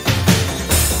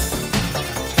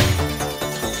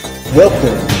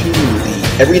Welcome to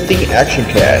the Everything Action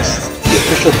Cast, the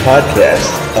official podcast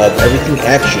of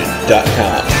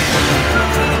everythingaction.com.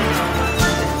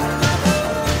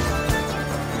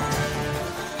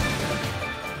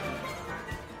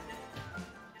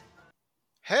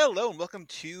 Hello and welcome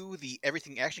to the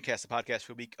Everything Action Cast, the podcast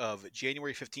for the week of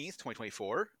January 15th,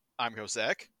 2024. I'm your host,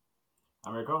 Zach.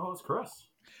 I'm your co-host, Chris.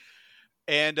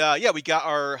 And we got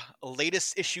our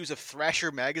latest issues of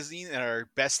Thrasher magazine and our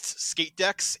best skate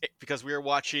decks because we are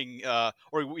watching,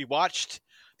 we watched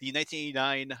the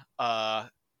 1989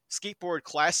 skateboard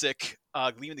classic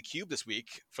Gleaming the Cube this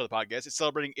week for the podcast. It's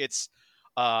celebrating its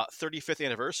 35th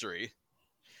anniversary.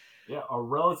 Yeah, a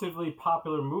relatively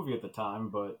popular movie at the time,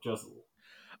 but just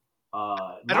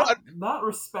not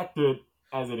respected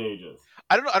as it ages.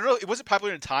 I don't know. It wasn't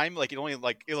popular in time. Like it was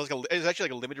actually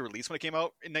like a limited release when it came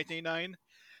out in 1989.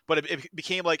 But it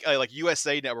became like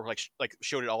USA Network like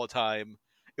showed it all the time.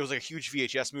 It was like a huge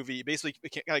VHS movie. It basically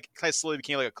kind of slowly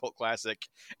became like a cult classic,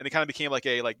 and it kind of became like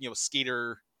a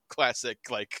skater classic.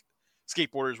 Like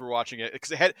skateboarders were watching it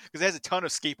because it has a ton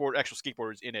of actual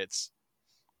skateboarders in it,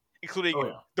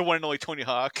 including the one and only Tony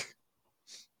Hawk.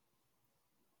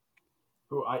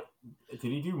 Did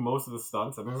he do most of the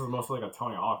stunts? I think this is mostly like a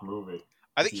Tony Hawk movie.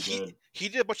 I think he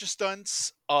did a bunch of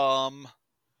stunts. I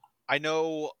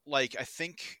know, I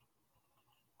think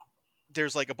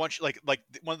there's like a bunch like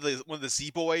one of the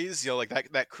Z Boys,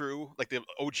 that crew, like the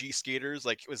OG skaters,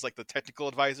 like it was like the technical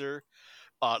advisor,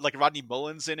 like Rodney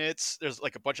Mullen's in it. There's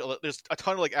like there's a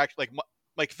ton of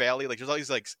Mike Valley, like there's all these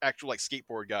like actual like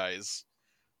skateboard guys.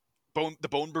 The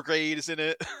Bone Brigade is in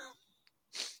it.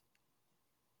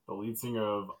 The lead singer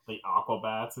of the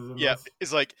Aquabats is in this.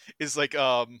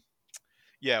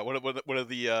 One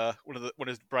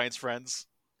of Brian's friends.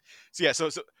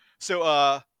 Starring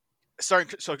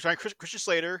Christian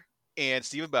Slater and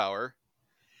Stephen Bauer,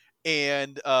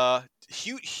 and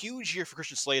huge year for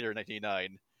Christian Slater in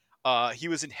 1989. He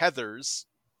was in Heathers,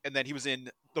 and then he was in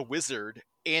The Wizard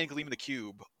and Gleaming the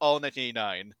Cube, all in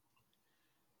 1989.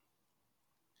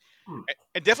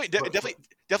 And definitely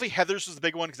Heathers was the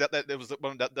big one because that was the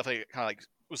one that definitely kind of like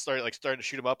was starting to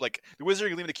shoot him up. Like The Wizard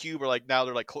and Gleaming the Cube are like now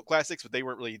they're like cult classics, but they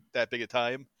weren't really that big a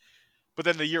time. But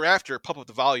then the year after, Pump Up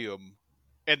the Volume,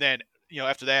 and then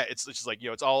after that, it's just like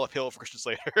it's all uphill for Christian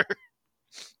Slater.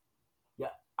 Yeah,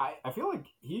 I feel like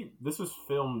this was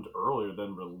filmed earlier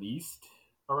than released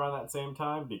around that same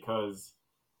time, because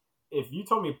if you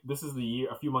told me this is the year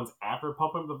a few months after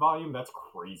Pump Up the Volume, that's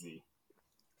crazy.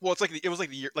 Well, it was like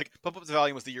the year, like Pump Up the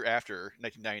Volume was the year after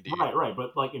 1990. Right,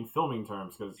 but like in filming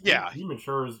terms, because he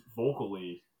matures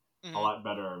vocally a lot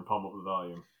better in Pump Up the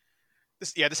Volume.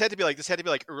 This had to be like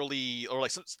early or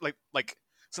like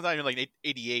sometime in like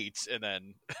 88, and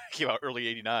then came out early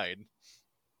 89.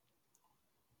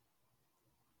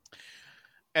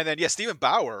 And then Stephen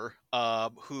Bauer,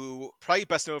 who probably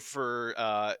best known for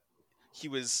he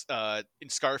was in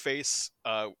Scarface,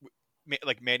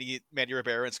 like Manny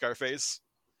Rivera in Scarface.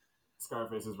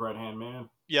 Scarface's right-hand man.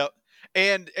 Yep.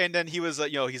 And then he was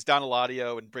he's Don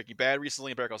Eladio in Breaking Bad recently,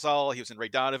 in Better Call Saul. He was in Ray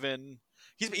Donovan.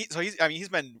 He's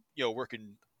been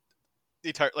working the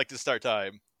entire this entire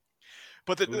time.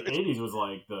 But the 80s was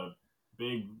like the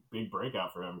big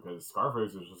breakout for him, because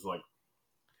Scarface was just like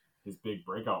his big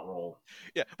breakout role.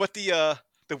 Yeah, but the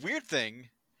weird thing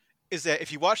is that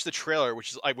if you watch the trailer,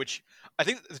 which I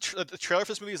think the trailer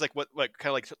for this movie is like what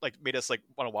kind of like made us like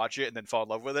want to watch it and then fall in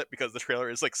love with it, because the trailer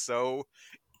is like so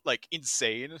like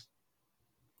insane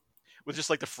with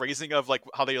just like the phrasing of like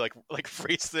how they like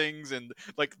phrase things and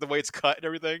like the way it's cut and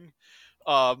everything.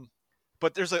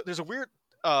 But there's a weird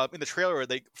in the trailer where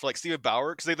for like Stephen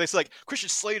Bauer, because they say like Christian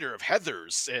Slater of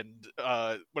Heathers and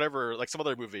whatever, like some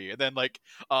other movie, and then like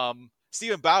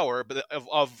Stephen Bauer, but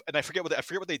and I forget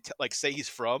what they like say he's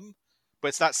from, but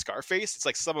it's not Scarface. It's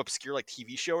like some obscure like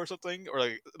TV show or something, or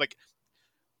like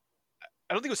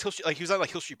I don't think it was Hill Street. Like he was on like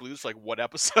Hill Street Blues for like one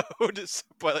episode,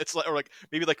 but it's like, or like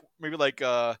maybe like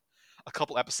a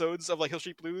couple episodes of like Hill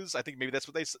Street Blues. I think maybe that's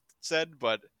what they said,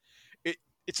 but they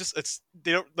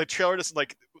don't, like, trailer doesn't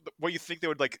like what you think they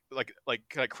would like kind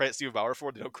of credit Stephen Bauer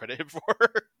for. They don't credit him for.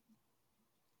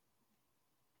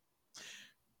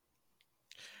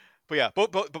 But yeah,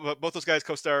 both those guys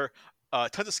co-star.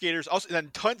 Tons of skaters, also, and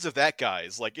then tons of that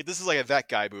guys. Like this is like a that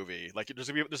guy movie. Like there's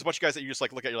a bunch of guys that you just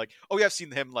like look at. You're like, oh yeah, I've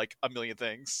seen him like a million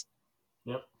things.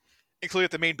 Yep. Including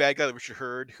the main bad guy, Richard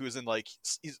Hurd, who's in like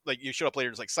he's like you showed up later.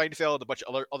 It's like Seinfeld, and a bunch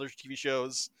of other TV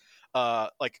shows.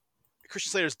 Like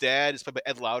Christian Slater's dad is played by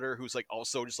Ed Lauter, who's like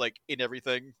also just like in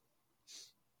everything.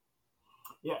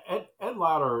 Yeah, Ed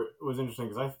Lauter was interesting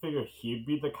because I figured he'd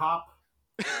be the cop.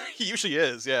 He usually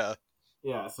is, yeah.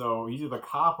 Yeah, so he's either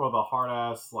cop or the hard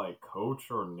ass like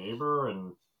coach or neighbor,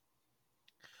 and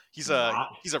He's a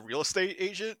not. he's a real estate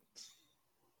agent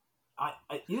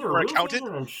Either or an real estate accountant.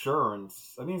 or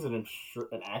insurance. I think he's an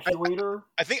I, actuator.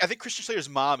 I think Christian Slater's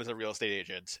mom is a real estate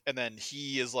agent, and then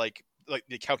he is like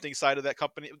the accounting side of that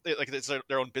company. Like it's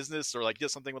their own business, or like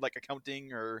does something with like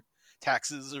accounting or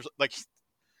taxes, or like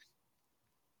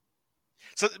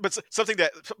so. But something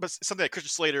that Christian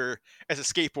Slater as a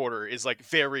skateboarder is like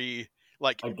very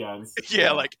like Against,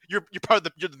 yeah, like you're part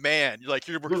of you're the man. You're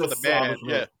working you're for the the man.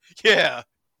 establishment. Yeah.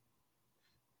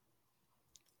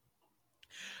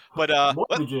 But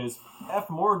Mortgages, f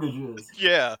mortgages.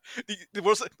 yeah, the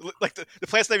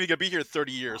plant's not even gonna be here in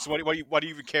 30 years. So why do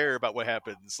you even care about what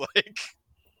happens? Like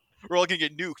we're all gonna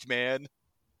get nuked, man.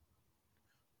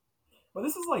 But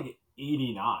this is like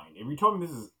 '89. If you told me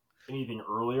this is anything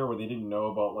earlier where they didn't know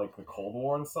about like the Cold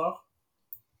War and stuff,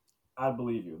 I'd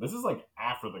believe you. This is like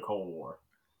after the Cold War.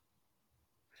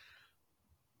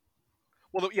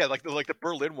 Well, yeah, like the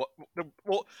Berlin Wall.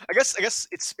 Well, I guess it's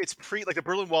pre like the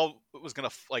Berlin Wall was gonna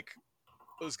like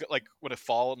when it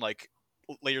fall in like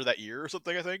later that year or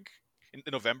something. I think in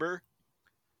November.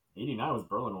 '89 was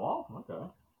Berlin Wall. Okay.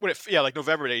 Yeah, like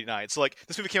November of '89. So like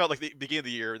this movie came out like the beginning of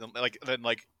the year, and then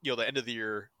like the end of the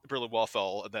year, the Berlin Wall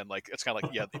fell, and then like it's kind of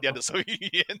like yeah, the end of the Soviet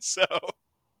Union. So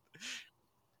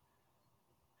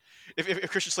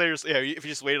if Christian Slater's if he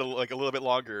just waited like a little bit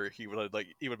longer, he would have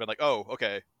been like, oh,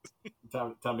 okay,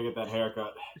 Time to get that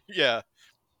haircut. yeah.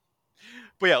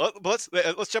 But yeah, let's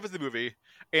jump into the movie,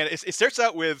 and it starts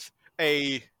out with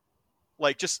a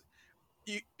like just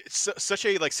it's such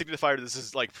a like signifier. This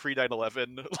is like pre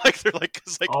 9/11. Like they're like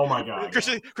because like Oh my god.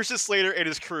 Yeah. Christian Slater and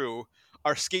his crew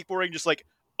are skateboarding just like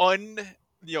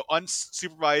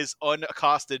unsupervised,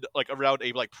 unaccosted, like around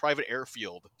a like private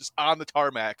airfield, just on the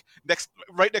tarmac,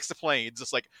 right next to planes,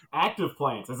 just like Active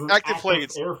planes. This is an active active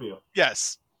planes. airfield.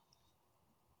 Yes,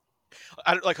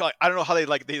 I don't know how they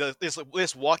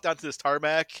just walked onto this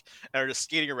tarmac and are just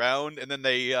skating around, and then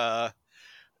they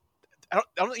I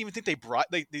don't even think they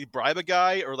bribe a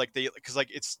guy or like they because like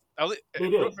it's They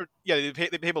did. yeah they pay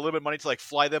him a little bit of money to like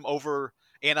fly them over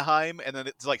Anaheim and then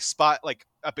to like spot like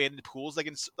abandoned pools they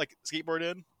can like skateboard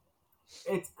in.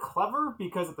 It's clever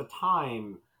because at the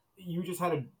time you just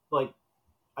had to like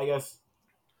I guess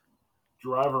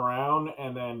drive around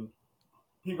and then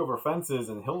peek over fences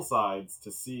and hillsides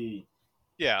to see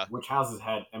Yeah, which houses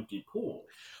had empty pools.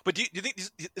 but do you think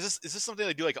is this something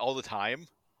they do like all the time?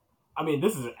 I mean,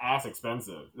 this is ass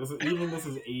expensive. This is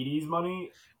 '80s money.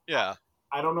 Yeah,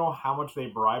 I don't know how much they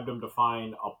bribed him to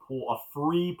find a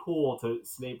free pool to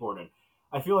skateboard in.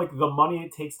 I feel like the money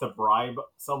it takes to bribe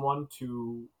someone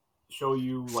to show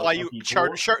you fly like you empty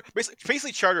charter pools.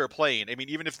 basically charter a plane. I mean,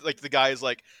 even if like the guy is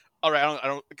like, all right, I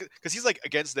don't because he's like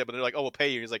against it, but they're like, oh, we'll pay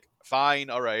you. He's like, fine,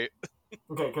 all right.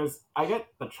 Okay, because I get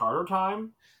the charter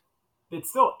time. It's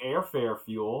still airfare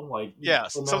fuel, like Yeah,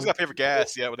 and someone's got to pay for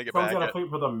gas. Yeah, when they get someone's back. got to pay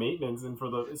for the maintenance and for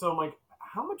the. So I'm like,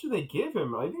 how much do they give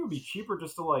him? I think it would be cheaper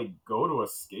just to like go to a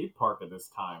skate park at this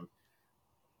time.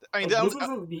 I mean, Like that this was,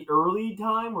 isn't the early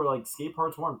time where like skate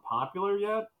parks weren't popular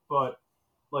yet, but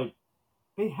like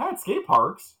they had skate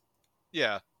parks.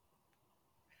 yeah.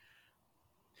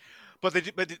 But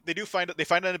they do find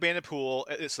an abandoned pool.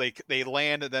 It's like they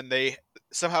land and then they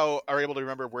somehow are able to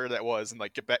remember where that was and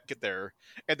like get there.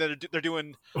 And then they're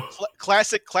doing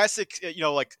classic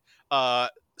like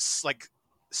like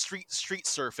street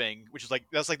surfing, which is like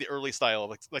that's like the early style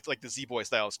of like the Z Boy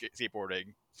style of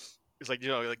skateboarding. It's like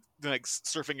like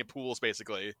surfing in pools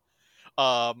basically.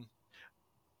 Um,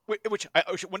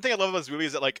 one thing I love about this movie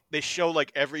is that like they show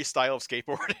like every style of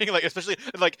skateboarding, like especially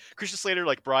like Christian Slater,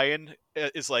 like Brian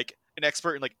is like an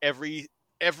expert in like every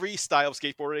style of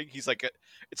skateboarding. He's like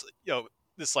it's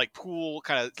this like pool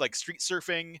kind of like street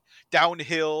surfing,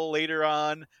 downhill later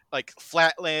on, like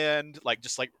flatland, like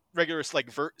just like regular like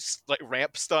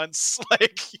ramp stunts.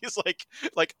 Like he's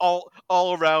like all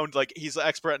around like he's an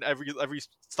expert in every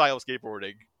style of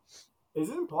skateboarding. Is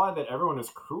it implied that everyone in his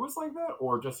crew is like that,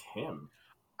 or just him?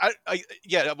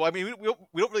 Yeah. Well, I mean, we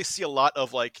don't really see a lot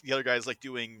of like the other guys like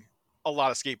doing a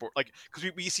lot of skateboard, like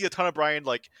because we see a ton of Brian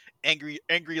like angry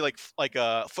like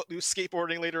footloose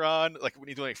skateboarding later on, like when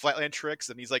he's doing like flatland tricks,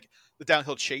 and he's like the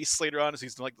downhill chase later on, so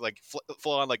he's doing like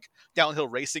full on like downhill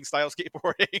racing style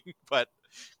skateboarding. But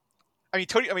I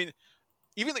mean,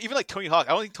 even like Tony Hawk,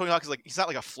 I don't think Tony Hawk is like he's not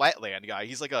like a flatland guy.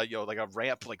 He's like a like a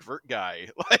ramp like vert guy,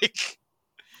 like.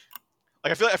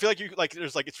 Like I feel like you like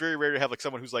there's like it's very rare to have like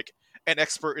someone who's like an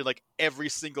expert in like every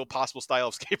single possible style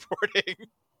of skateboarding.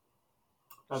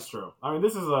 That's true. I mean,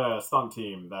 this is a stunt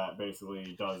team that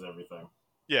basically does everything.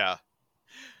 Yeah.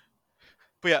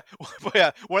 But yeah, but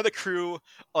yeah, one of the crew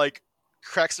like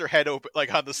cracks their head open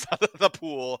like on the side of the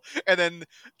pool, and then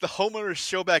the homeowners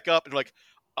show back up and like,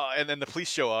 and then the police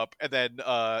show up, and then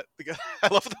I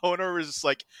love the owner was just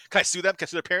like, "Can I sue them? Can I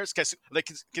sue their parents? Can I sue, like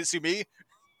can you sue me?"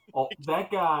 Oh,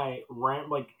 that guy ran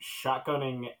like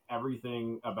shotgunning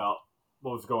everything about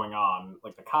what was going on,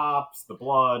 like the cops, the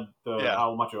blood, the Yeah.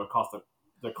 how much it would cost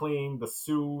to clean, the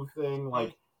sue thing.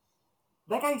 Like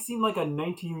that guy seemed like a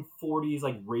 1940s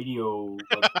like radio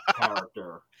like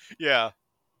character. Yeah.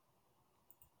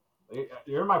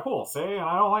 You're in my pool, say, and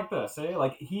I don't like this, say.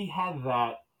 Like he had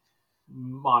that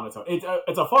monotone. It's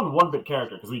a fun one bit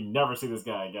character because we never see this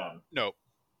guy again. No.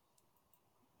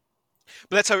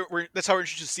 But that's how we're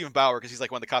introduced to Stephen Bauer because he's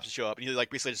like one of the cops to show up and he like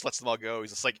basically just lets them all go.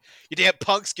 He's just like, "You damn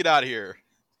punks, get out of here."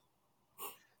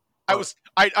 I was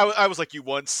like you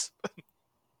once.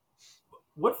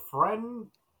 What friend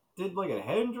did like a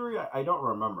head injury? I don't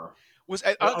remember.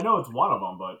 I know it's one of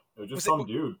them, but it was just some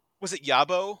dude. Was it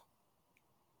Yabo?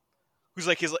 Who's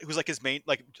like his main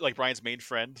like Brian's main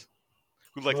friend,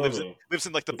 who like lives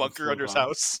in like the bunker under his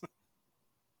house.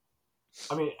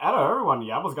 I mean, out of everyone,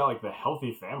 Yabo's got like the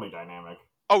healthy family dynamic.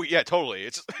 Oh yeah, totally.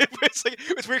 It's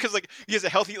it's weird because like he has a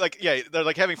healthy they're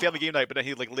like having family game night, but then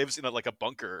he like lives in like a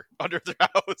bunker under their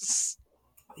house.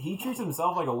 He treats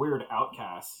himself like a weird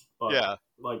outcast, but yeah.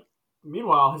 Like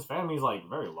meanwhile, his family's like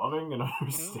very loving and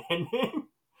understanding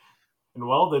and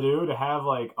well-to-do to have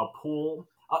like a pool.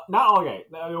 Not okay.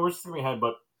 We're just skipping ahead,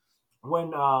 but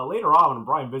when later on when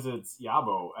Brian visits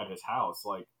Yabo at his house,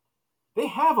 like they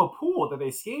have a pool that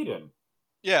they skate in.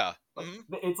 Yeah,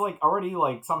 it's like already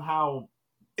like somehow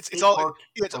it's all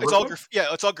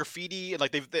graffiti and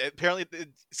like they apparently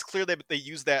it's clear that they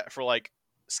use that for like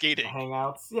skating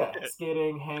hangouts. Yeah,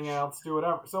 skating hangouts, do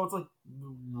whatever. So it's like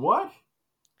what?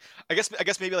 I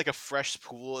guess maybe like a fresh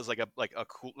pool is like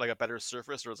a better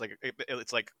surface, or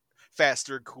it's like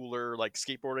faster, cooler like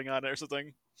skateboarding on it or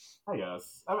something. I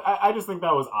guess I just think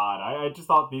that was odd. I just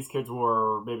thought these kids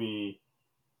were maybe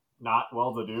not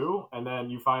well-to-do, and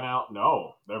then you find out,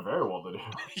 no, they're very well-to-do.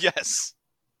 Yes.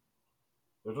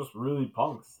 They're just really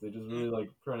punks. They just really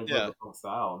like trying to play the punk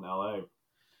style in LA.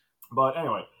 But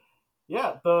anyway,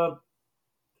 yeah,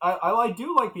 I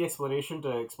do like the explanation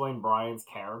to explain Brian's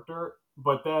character,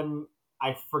 but then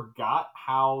I forgot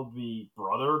how the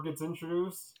brother gets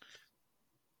introduced.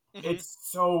 It's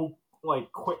so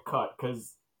like quick cut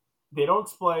because they don't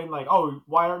explain like, oh,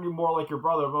 why aren't you more like your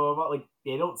brother? Blah blah blah. Like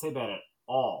they don't say that at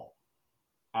all.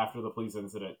 After the police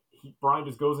incident, Brian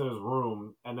just goes in his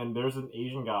room, and then there's an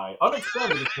Asian guy,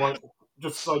 unexpected at this point,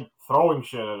 just like throwing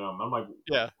shit at him. I'm like,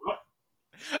 yeah. What?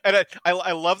 And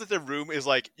I love that the room is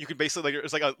like you can basically like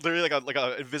it's like literally like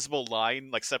a invisible line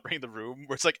like separating the room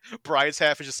where it's like Brian's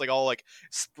half is just like all like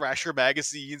Thrasher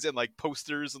magazines and like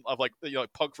posters of like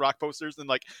like punk rock posters, and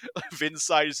like Vin's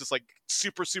side is just like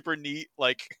super neat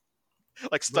like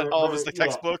all of his like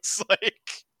textbooks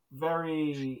like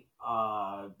very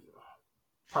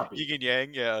preppy. Yin and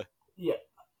yang, yeah. Yeah,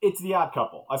 it's The Odd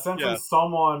Couple. Essentially,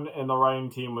 someone in the writing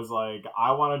team was like,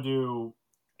 I want to do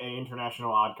an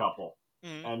international Odd Couple,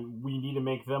 and we need to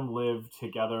make them live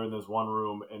together in this one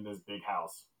room in this big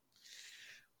house.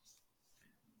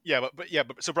 Yeah,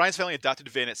 but so Brian's family adopted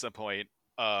Vin at some point.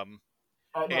 Vin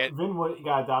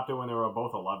got adopted when they were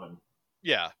both 11.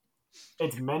 Yeah.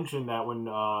 It's mentioned that when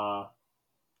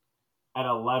at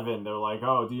 11, they're like,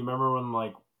 oh, do you remember when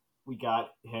like we got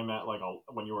him at like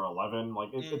when you were 11? Like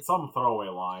it's some throwaway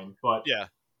line, but yeah,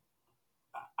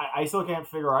 I still can't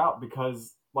figure out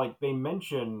because like they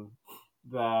mention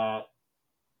that.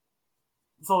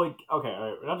 So like okay,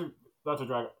 all right, not to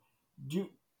drag.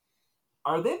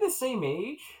 Are they the same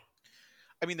age?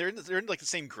 I mean, they're in like the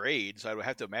same grade, so I would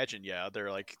have to imagine. Yeah,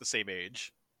 they're like the same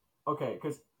age. Okay,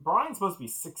 because Brian's supposed to be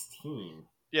 16.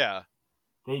 Yeah.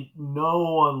 No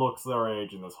one looks their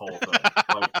age in this whole thing.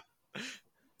 Like,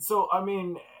 so I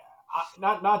mean,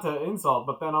 not to insult,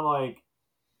 but then I'm like,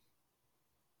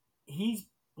 he's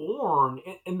born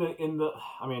in the.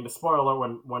 I mean, the spoiler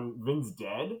alert, when Vin's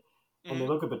dead, and they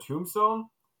look at the tombstone,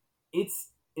 it's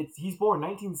he's born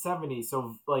 1970,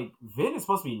 so like Vin is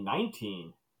supposed to be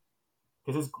 19,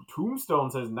 because his tombstone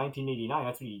says 1989.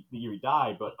 That's the year he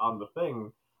died, but on the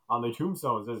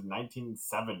tombstone it says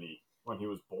 1970 when he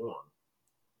was born.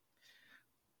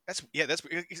 That's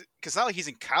because not like he's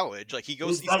in college. Like he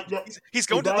goes, he's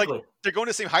going exactly. to like they're going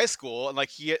to the same high school, and like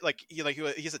he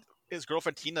has his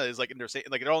girlfriend Tina is like in their same,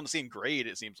 like they're all in the same grade.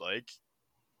 It seems like.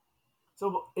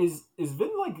 So is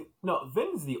Vin like no?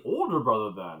 Vin's the older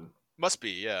brother then. Must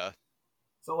be, yeah.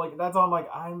 So like that's all I'm like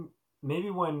maybe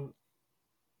when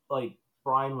like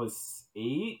Brian was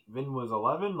 8, Vin was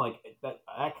 11. Like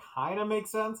that kind of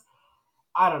makes sense.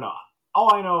 I don't know.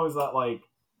 All I know is that like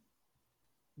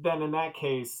then in that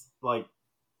case, like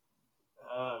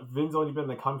Vin's only been in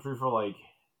the country for like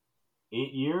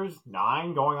 8 years,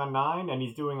 nine, going on nine, and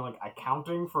he's doing like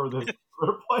accounting for this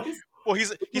place. Well, he's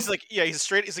like he's like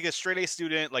a straight A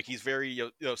student. Like he's very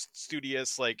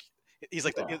studious. Like he's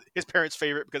like Yeah. his parents'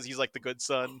 favorite because he's like the good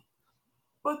son.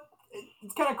 But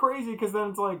it's kind of crazy because then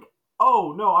it's like,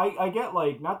 oh no, I get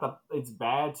like not that it's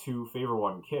bad to favor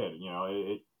one kid. You know,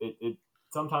 it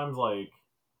sometimes like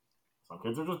some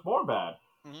kids are just born bad.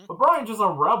 Mm-hmm. But Brian's just a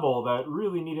rebel that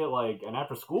really needed like an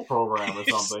after school program or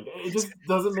something. It just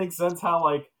doesn't make sense how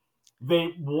like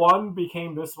one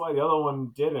became this way, the other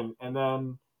one didn't, and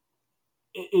then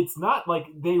it's not like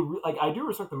they like I do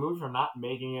respect the movie for not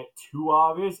making it too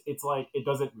obvious. It's like it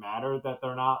doesn't matter that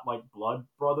they're not like blood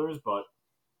brothers, but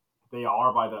they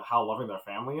are by how loving their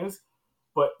family is.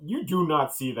 But you do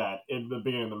not see that in the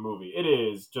beginning of the movie. It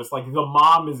is just like the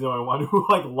mom is the only one who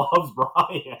like loves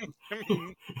Brian.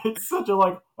 It's such a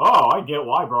like, oh, I get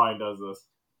why Brian does this.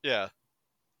 Yeah.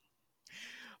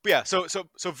 But yeah, so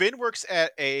Vin works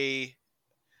at a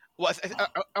well,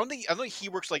 I don't think he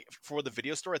works like for the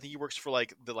video store. I think he works for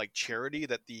like the like charity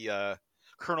that the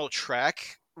Colonel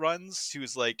Track runs,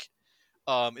 who's like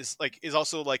is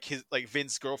also like his like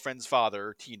Vin's girlfriend's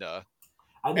father, Tina.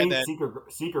 I And think then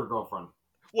secret girlfriend.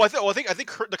 well, I think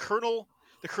the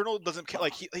Colonel doesn't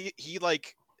like he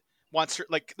like wants her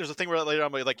like there's a thing where later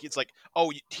on where, like it's like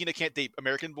oh Tina can't date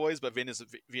American boys, but Vin is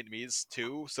Vietnamese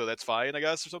too, so that's fine, I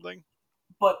guess, or something.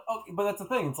 But that's the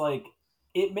thing. It's like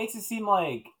it makes it seem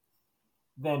like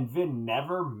then Vin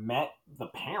never met the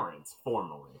parents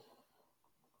formally.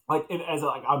 Like as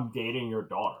like I'm dating your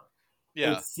daughter.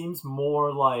 Yeah. It seems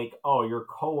more like oh you're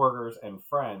coworkers and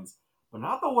friends, but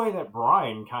not the way that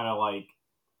Brian kind of like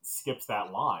skips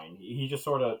that line. He just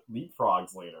sort of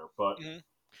leapfrogs later. But Mm-hmm.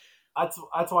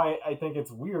 that's why I think it's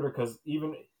weirder because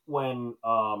even when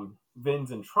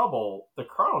Vin's in trouble, the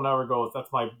Colonel never goes,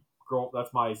 "That's my girl.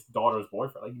 That's my daughter's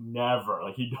boyfriend." Like never.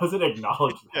 Like he doesn't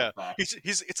acknowledge that Yeah, fact.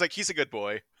 he's it's like he's a good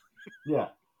boy. Yeah,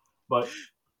 but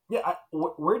yeah,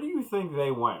 where do you think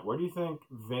they went? Where do you think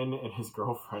Vin and his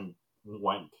girlfriend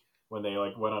went when they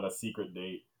like went on a secret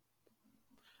date?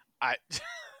 I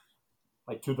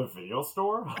Like to the video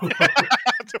store?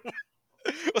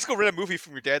 let's go rent a movie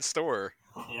from your dad's store.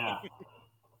 Yeah.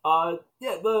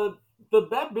 Yeah, the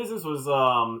Bad Business was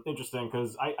interesting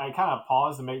because I kind of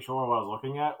paused to make sure what I was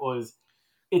looking at was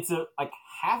it's a like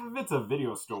half of it's a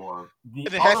video store, the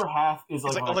And it other half is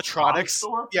like it's an like electronics electronics.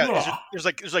 store. Yeah, Yeah,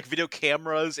 there's like video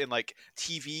cameras and like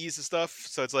TVs and stuff.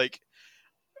 So it's like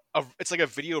it's like a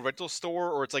video rental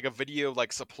store or it's like a video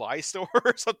like supply store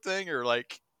or something or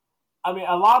like I mean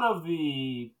a lot of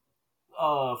the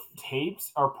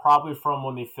tapes are probably from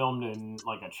when they filmed in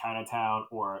like a Chinatown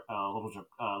or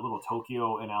little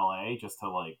Tokyo in LA just to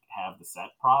like have the set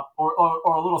prop or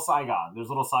a little Saigon. There's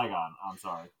little Saigon. I'm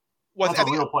sorry. well, That's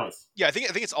a real place. yeah, I think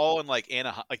it's all in like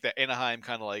Anaheim, like the Anaheim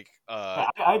kind of like Yeah,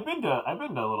 I've been to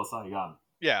Little Saigon.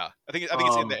 yeah, I think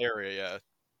it's in the area, yeah.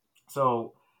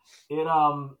 So it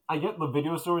I get the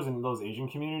video stores in those Asian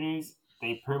communities.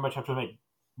 They pretty much have to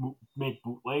make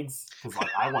bootlegs because like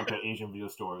I went to Asian video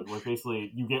stores where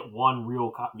basically you get one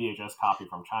real VHS copy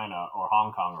from China or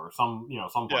Hong Kong or some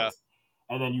place. Yeah.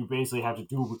 And then you basically have to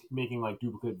do making like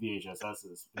duplicate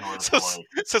VHSs in order So, to like.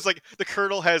 so it's like the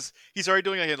Colonel he's already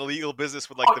doing like an illegal business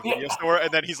with like the video store,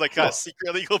 and then he's like got a secret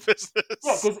illegal business.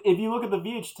 Yeah, because if you look at the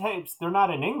VH tapes, they're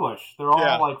not in English. They're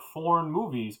all like foreign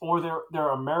movies, or they're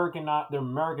American they're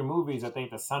American movies that they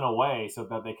have to send away so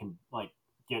that they can like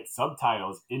get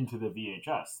subtitles into the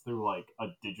VHS through like a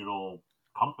digital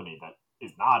company that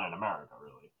is not in America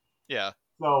really. Yeah.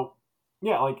 So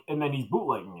yeah, like and then he's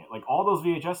bootlegging it. Like all those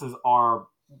VHSs are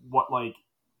what like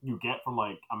you get from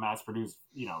like a mass produced,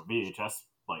 VHS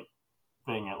like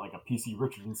thing at like a PC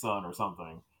Richardson Son or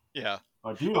something. Yeah.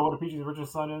 Do you know what a PC Richardson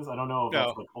Son is? I don't know if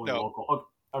that's like only no. local.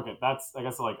 Okay, that's I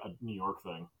guess like a New York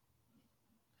thing.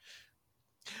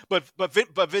 But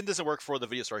Vin doesn't work for the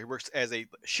video store. He works as a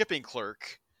shipping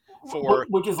clerk for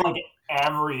which is like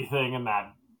everything in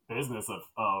that business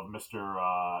of Mister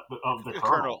of the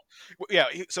Colonel. Yeah,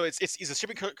 so he's a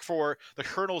shipping clerk for the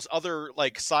Colonel's other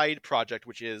like side project,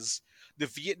 which is the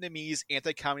Vietnamese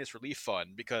Anti-Communist Relief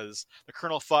Fund, because the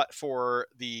Colonel fought for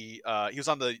the he was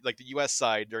on the like the U.S.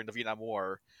 side during the Vietnam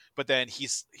War, but then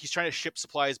he's trying to ship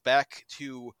supplies back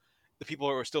to the people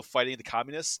who are still fighting the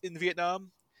communists in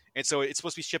Vietnam. And so it's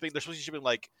supposed to be shipping. They're supposed to be shipping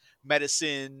like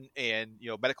medicine and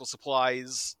medical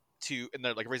supplies and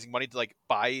they're like raising money to like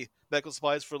buy medical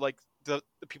supplies for like the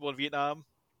people in Vietnam.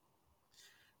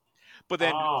 But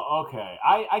then, oh, okay,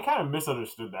 I kind of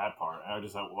misunderstood that part. I was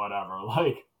just like, whatever,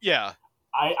 like yeah.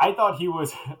 I thought he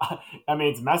was. I mean,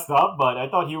 it's messed up, but I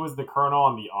thought he was the colonel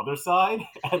on the other side,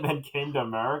 and then came to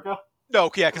America. No,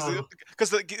 yeah, Uh, because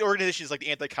the organization is like the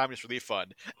Anti-Communist Relief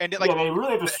Fund, and like yeah, they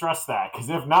really have to stress that because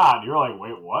if not, you're like,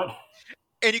 wait, what?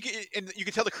 and you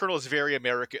can tell the colonel is very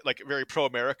American, like very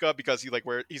pro-America, because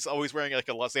he's always wearing like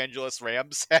a Los Angeles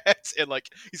Rams hat, and like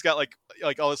he's got like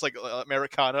all this like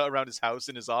Americana around his house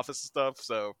and his office and stuff.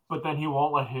 So But then he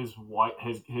won't let his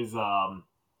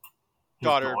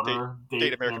daughter daughter date date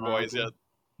an American boys. Yeah, American.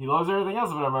 He loves everything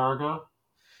else about America.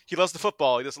 he loves the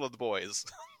football. He doesn't love the boys.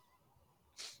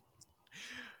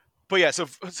 But yeah,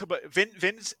 but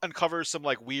Vince uncovers some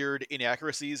like weird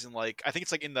inaccuracies, and like I think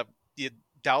it's like in the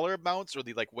dollar amounts or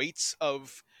the like weights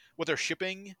of what they're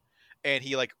shipping, and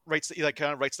he kind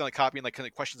of writes down a copy and like kind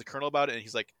of questions the colonel about it, and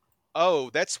he's like, "Oh,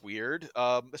 that's weird.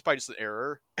 That's probably just an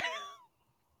error."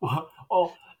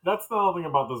 Well, that's the whole thing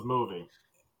about this movie.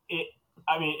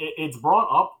 It's brought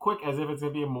up quick as if it's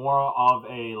gonna be more of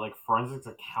a like forensics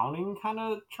accounting kind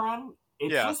of trend.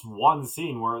 It's Yeah, just one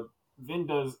scene where Vin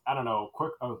does, I don't know,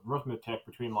 quick arithmetic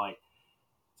between like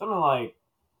something like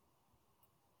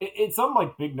it's some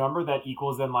like big number that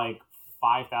equals then like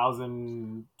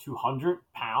 5,200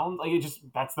 pounds. Like it just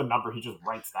that's the number he just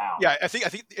writes down. yeah. I think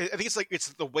it's like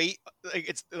it's the weight, like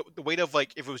it's the weight of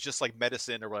like if it was just like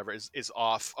medicine or whatever is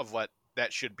off of what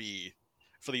that should be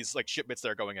for these like shipments that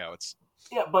are going out.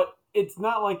 Yeah, but it's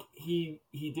not like he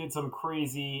did some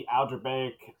crazy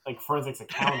algebraic like forensics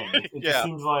accounting. It just Yeah.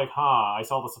 seems like, I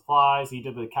saw the supplies, he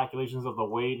did the calculations of the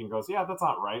weight, and goes, yeah, that's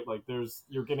not right. Like,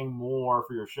 you're getting more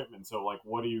for your shipment, so like,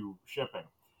 what are you shipping?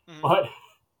 Mhm. But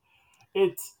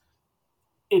it's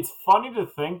funny to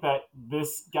think that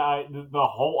this guy, the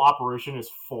whole operation is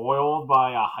foiled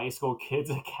by a high school kid's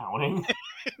accounting.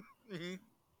 Mhm.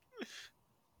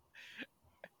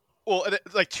 Well,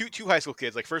 like two high school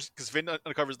kids. Like first, because Vin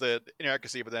uncovers the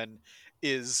inaccuracy, but then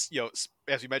is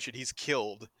as we mentioned, he's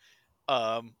killed.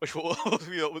 Which we'll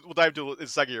we'll dive into in a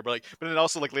second here, but then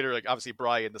also like later, like obviously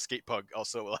Brian, the skate punk,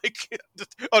 also like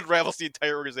just unravels the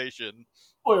entire organization.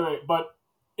 Wait, but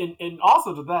and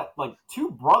also to that, like two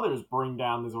brothers bring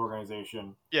down this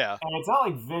organization, Yeah, and it's not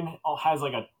like Vin has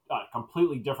like a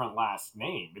completely different last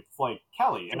name. It's like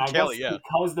Kelly, and and I guess Kelly. Yeah,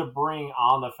 because they're bringing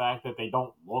on the fact that they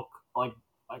don't look like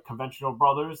conventional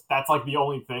brothers, that's like the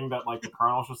only thing that like the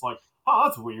Colonel's just like, oh,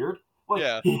 that's weird. Like,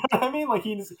 yeah, you know what I mean? Like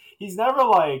he's never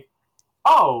like,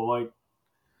 oh, like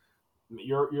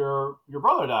your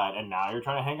brother died, and now you're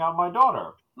trying to hang out with my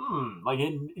daughter. Like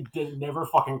it never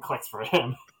fucking clicks for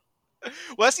him.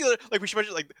 Well, that's the other, like we should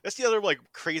mention, like that's the other like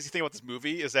crazy thing about this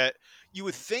movie is that you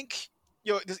would think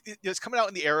it's coming out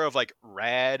in the era of like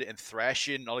Rad and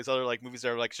Thrashin and all these other like movies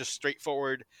that are like just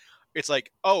straightforward. It's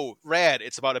like, oh, Rad,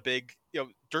 it's about a big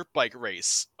dirt bike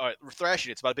race.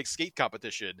 Thrashing, it's about a big skate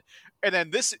competition. And then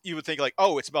this, you would think like,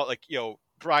 oh, it's about like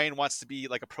Brian wants to be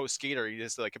like a pro skater. He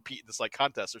has to like compete in this like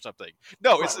contest or something.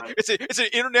 No, Right. it's an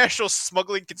international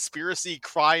smuggling conspiracy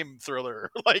crime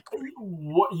thriller. Like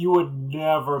What you would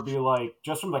never be like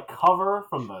just from the cover,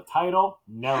 from the title,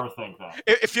 never think that.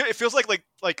 it feels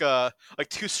like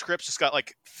two scripts just got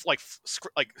like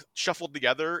shuffled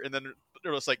together, and then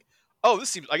they're just like, oh, this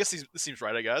seems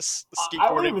right. I guess the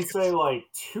I wouldn't skateboarding. even say like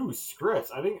two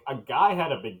scripts. I think a guy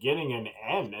had a beginning and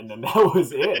end, and then that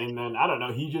was it. And then I don't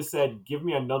know. He just said, "Give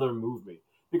me another movie."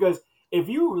 Because if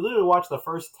you literally watch the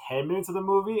first 10 minutes of the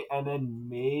movie, and then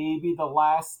maybe the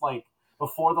last like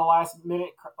before the last minute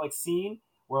like scene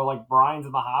where like Brian's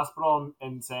in the hospital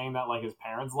and saying that like his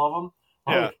parents love him,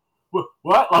 Yeah, like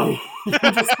what? Like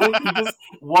you just think he just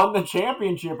won the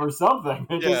championship or something.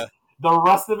 It yeah, just the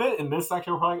rest of it in this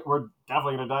section we're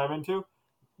definitely going to dive into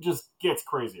just gets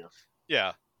crazier.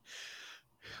 yeah.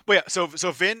 But yeah, so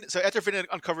after Vin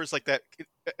uncovers like that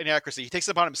inaccuracy, he takes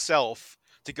it upon himself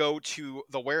to go to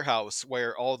the warehouse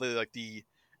where all the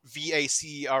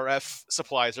VACRF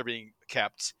supplies are being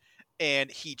kept, and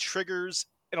he triggers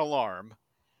an alarm,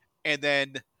 and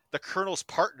then the colonel's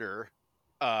partner,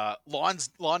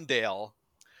 Lawndale,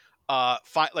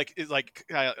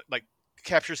 like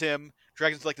captures him,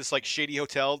 drags him to like this like shady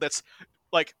hotel that's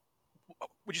like,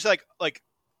 would you say like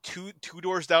two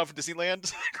doors down from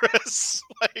Disneyland, Chris?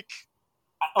 Like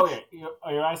Okay,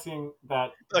 you're asking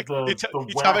that the the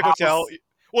Atomic Hotel. warehouse.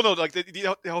 Well, no, like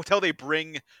the hotel they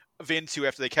bring Vin to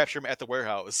after they capture him at the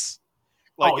warehouse.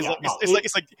 Like Oh yeah, no,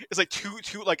 it's like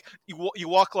two like you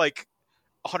walk like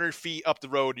 100 feet up the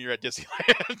road and you're at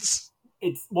Disneyland.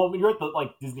 it's well, you're at the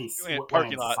like Disney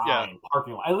Parking lot, yeah.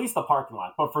 parking lot, at least the parking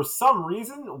lot. But for some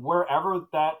reason, wherever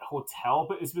that hotel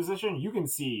is positioned, you can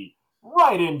see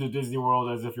right into Disney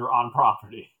World as if you're on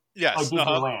property. like Yes,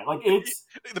 Disneyland. Like it's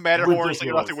the Matterhorn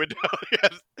sticking out the ridiculous.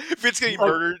 window. Yeah. Vince getting Like,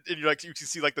 murdered, and you can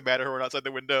see like the Matterhorn outside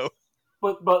the window.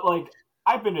 but like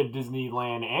I've been to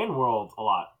Disneyland and World a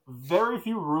lot. Very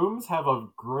few rooms have a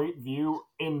great view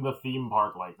in the theme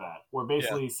park like that, where Yeah.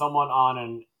 basically someone on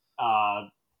an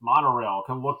monorail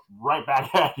can look right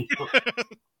back at you.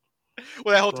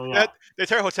 Well, So yeah, that the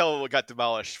entire hotel got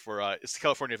demolished for it's the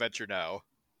California Adventure now.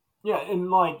 yeah, and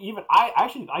like even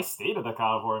I stayed at the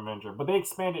California Adventure, but they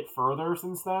expanded further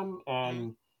since then, Mhm.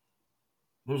 and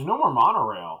there's no more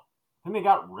monorail. I think they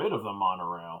got rid of the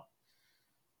monorail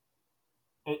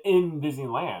in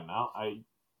Disneyland. Now I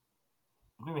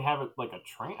think they have it like a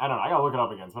train. I don't know. I gotta look it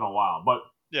up again. It's been a while, but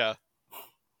Yeah.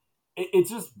 it's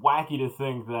just wacky to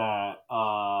think that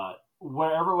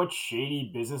what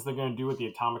shady business they're gonna do with the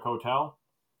Atomic Hotel.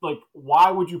 Like,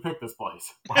 why would you pick this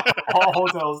place? All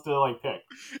hotels to like pick.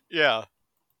 Yeah.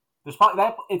 There's probably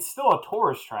that. It's still a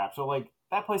tourist trap, so like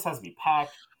that place has to be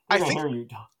packed. They're I gonna think hear you.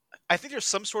 I think there's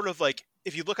some sort of like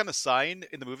if you look on the sign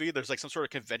in the movie, there's like some sort of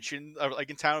convention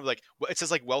like in town, like it says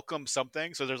like welcome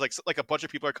something. So there's like a bunch of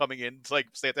people are coming in to like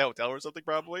stay at the hotel or something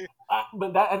probably.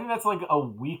 But I think that's like a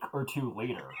week or two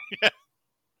later. Yeah.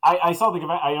 I saw the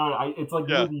convention. I know it's like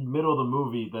Yeah. near the middle of the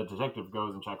movie. The detective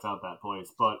goes and checks out that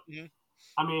place, but Mhm.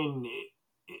 I mean,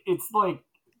 it's like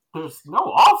there's no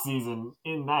off season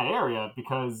in that area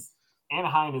because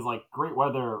Anaheim is like great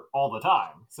weather all the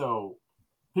time. So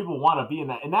people want to be in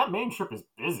that, and that main strip is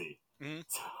busy. Mhm.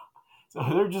 So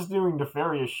they're just doing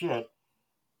nefarious shit.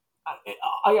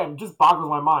 Again, just boggles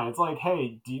my mind. It's like,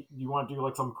 hey, do you want to do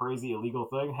like some crazy illegal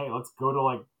thing? Hey, let's go to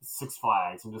like Six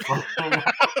Flags and just like hang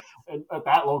out at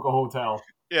that local hotel.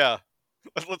 Yeah.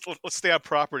 Let's stay on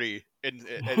property and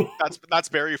that's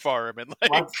Berry Farm and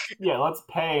like Let's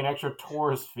pay an extra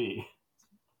tourist fee.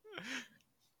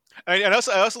 and I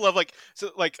also love like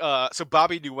so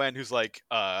Bobby Nguyen who's like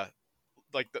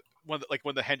the one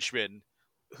of the henchmen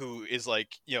who is like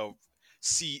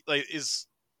see like is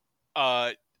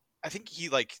I think he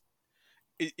like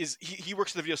he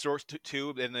works in the video store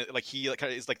too and like he like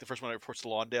kind of is like the first one that reports to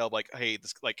Lawndale like hey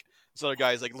this other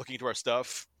guy is like looking into our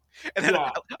stuff and then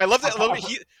Yeah, I love that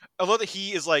I love that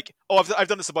he is like oh I've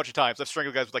done this a bunch of times I've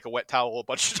strangled guys with like a wet towel a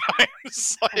bunch of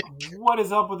times like what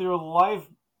is up with your life,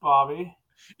 Bobby?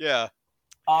 yeah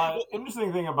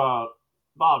Interesting thing about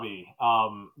Bobby,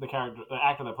 the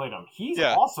actor that played him, he's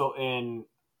yeah also in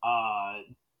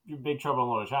Big Trouble in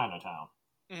Little Chinatown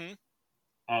hmm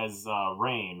as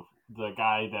Rain, the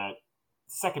guy that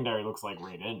secondary looks like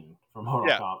Raiden from Mortal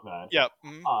yeah Kombat. yeah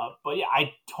hmm But yeah,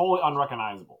 I totally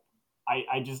unrecognizable.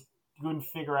 I just couldn't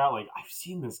figure out like I've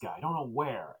seen this guy, I don't know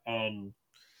where, and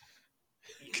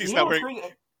he's you not know what's wearing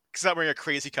crazy? he's not wearing a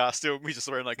crazy costume he's just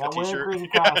wearing like a Not wearing a t-shirt crazy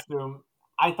yeah costume.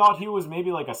 I thought he was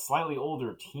maybe like a slightly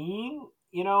older teen,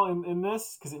 in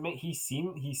this because he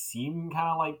seemed kind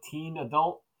of like teen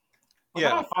adult. But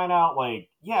then yeah I find out like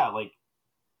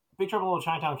Big Trouble in Little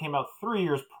Chinatown came out 3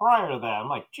 years prior to that. I'm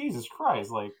like Jesus Christ,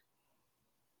 like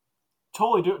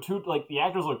like the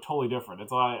actors look totally different.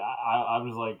 It's like I'm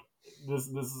just like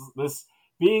this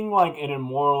being like an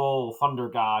immoral thunder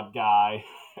god guy,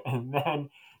 and then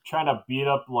trying to beat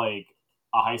up like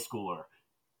a high schooler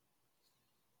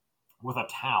with a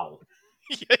towel.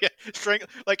 yeah Strang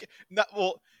like not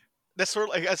well that's sort of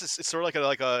like I guess it's sort of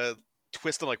like a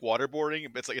twist on like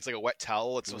waterboarding but it's like a wet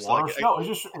towel it's just like No, it's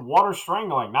just water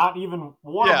strangling. Not even yeah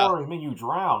waterboarding make you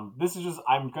drown. This is just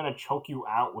I'm gonna choke you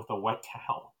out with a wet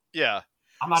towel. yeah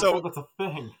I'm not so sure that's a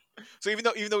thing. so even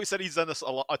though he said he's done this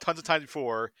a tons of times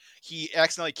before he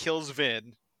accidentally kills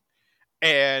Vin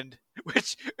and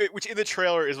which in the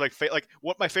trailer is like like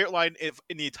what my favorite line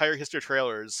in the entire history of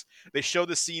trailers they show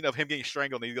the scene of him getting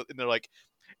strangled and they're like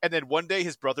and then one day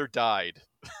his brother died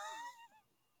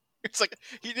it's like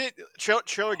he didn't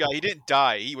trailer guy he didn't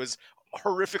die he was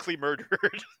horrifically murdered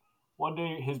One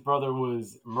day his brother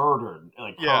was murdered.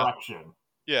 Like yeah correction.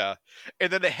 yeah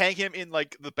and then they hang him in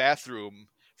like the bathroom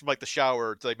from like the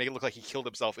shower to like make it look like he killed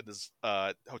himself in this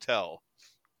hotel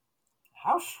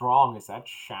How strong is that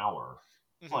shower?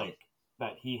 hmm Like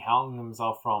that he hung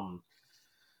himself from.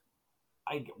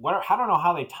 I don't know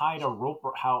how they tied a rope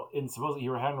or how in supposedly you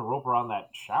were having a rope around that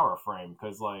shower frame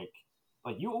because like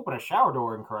you open a shower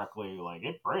door incorrectly like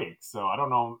it breaks so I don't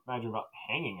know imagine about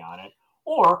hanging on it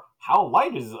or how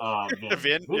light is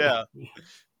Vin yeah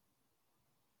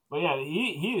but yeah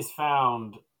he is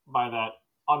found by that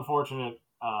unfortunate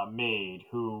maid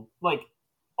who like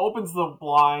opens the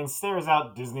blinds stares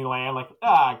out Disneyland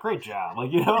like great job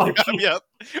like like yeah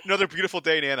another beautiful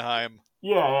day in Anaheim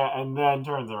yeah and then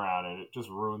turns around and it just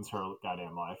ruins her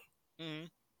goddamn life. hmm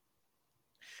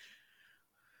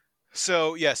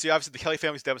So yeah, so obviously the Kelly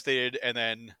family's devastated, and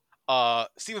then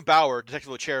Stephen Bauer,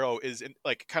 Detective Lucero, is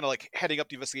like kind of like heading up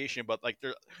the investigation, but like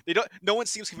they don't. No one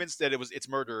seems convinced that it's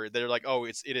murder. They're like, oh,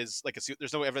 it is like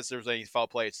there's no evidence there's any foul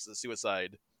play. It's a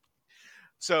suicide.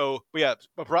 So, but yeah,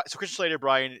 so Christian Slater,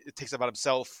 Brian, it takes it upon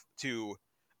himself to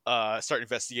start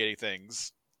investigating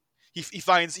things. He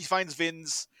finds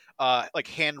Vin's like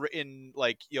handwritten,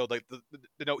 like, like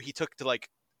the note he took to like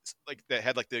that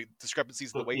had like the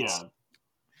discrepancies in the weights. Yeah.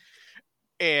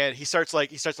 And he starts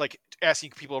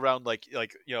asking people around,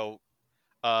 the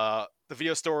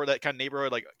video store, that kind of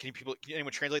neighborhood, like, can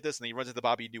anyone translate this? And then he runs into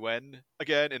Bobby Nguyen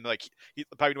again, and like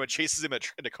Bobby Nguyen chases him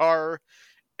in a car,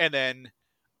 and then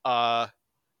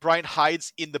Brian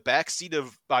hides in the back seat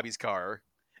of Bobby's car,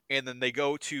 and then they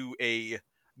go to a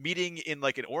meeting in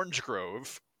like an orange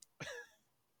grove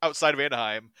outside of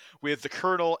Anaheim with the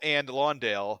Colonel and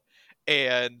Lawndale,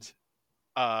 and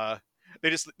they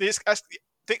just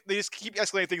keep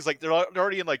escalating things. Like they're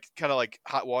already in like kind of like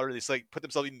hot water. They just like put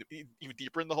themselves even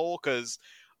deeper in the hole, because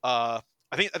I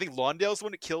think Lawndale's the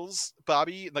one that kills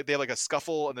Bobby. Like they have like a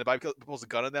scuffle, and then Bobby pulls a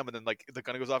gun on them, and then like the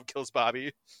gun goes off and kills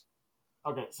Bobby.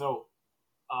 Okay, so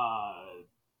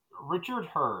Richard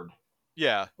Hurd,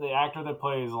 Yeah, the actor that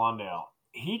plays Lawndale,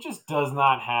 he just does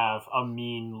not have a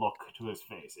mean look to his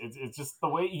face. It's just the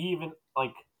way he even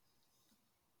like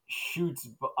shoots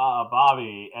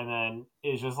Bobby, and then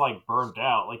is just like burnt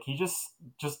out. Like he just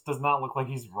does not look like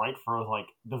he's right for like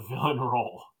the villain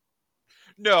role.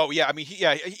 no, yeah. I mean,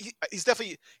 he's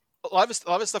definitely a lot of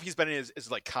his stuff he's been in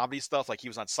is like comedy stuff. Like he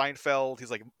was on Seinfeld.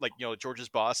 He's like George's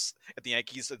boss at the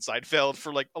Yankees and Seinfeld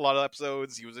for like a lot of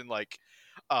episodes. He was in like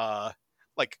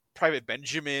Private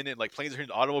Benjamin and like Planes,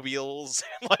 and Automobiles.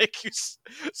 Like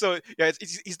so yeah,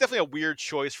 he's definitely a weird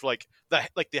choice for like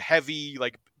the heavy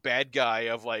like bad guy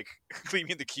of like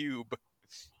Gleaming the Cube.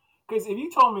 Because if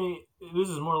you told me this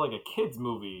is more like a kids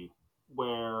movie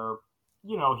where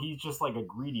he's just like a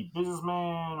greedy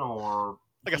businessman, or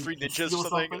Like a Three Ninjas or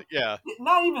something. Yeah.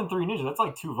 Not even Three Ninjas. That's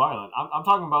like too violent. I'm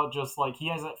talking about just like he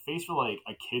has that face for like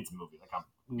a kids movie. Like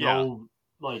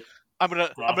like I'm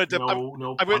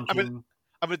punching.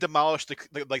 I'm gonna demolish the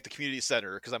community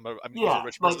center because I'm a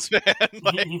rich like, businessman.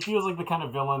 Like, he feels like the kind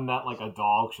of villain that like a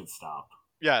dog should stop.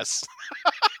 Yes.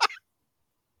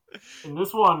 In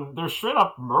this one, there's straight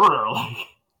up murder. Like,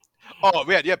 oh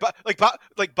man, yeah, but like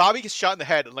Bobby gets shot in the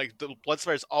head, and like the blood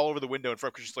splatters all over the window in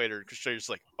front of Christian Slater, and Christian Slater's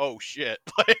like, oh shit,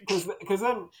 like because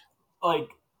then like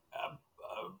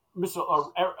Mr.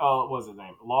 What was his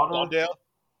name?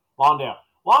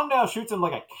 Lawndale shoots him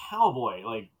like a cowboy,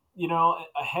 like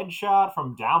a headshot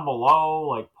from down below,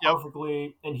 like perfectly,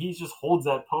 yep. And he just holds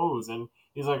that pose, and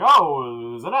he's like, "Oh,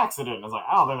 it was an accident." And I was like,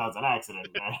 "I don't think that's an accident,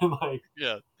 man." Like,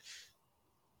 yeah,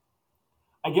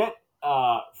 I get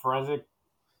forensic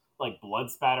like blood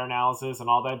spatter analysis and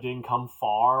all that didn't come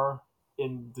far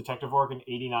in detective work in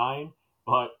 '89,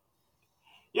 but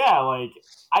yeah, like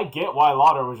I get why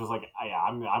Lauder was just like, yeah,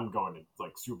 I'm going to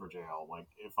like super jail, like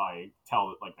if I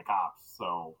tell like the cops.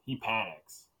 So he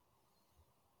panics.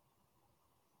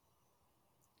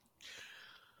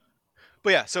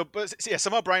 But yeah,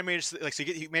 somehow Brian managed to, like,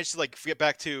 he managed to like get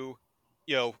back to,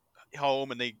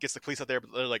 home, and they gets the police out there,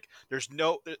 but they're like, there's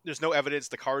no evidence.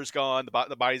 The car's gone,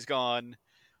 the body's gone,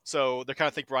 so they kind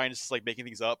of think Brian is just like making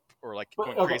things up or like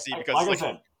going crazy because like I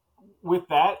said, with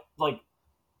that, like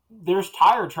there's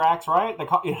tire tracks, right?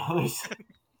 There's...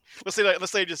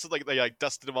 let's say just like they like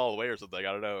dusted them all away or something.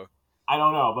 I don't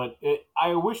know, but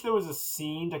I wish there was a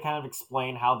scene to kind of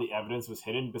explain how the evidence was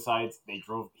hidden. Besides, he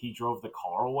drove the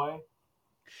car away.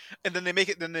 And then they make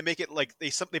it like they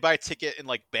buy a ticket in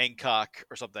like Bangkok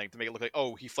or something to make it look like,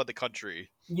 oh, he fled the country.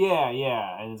 Yeah,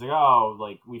 and it's like, oh,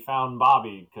 like we found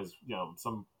Bobby because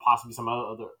possibly some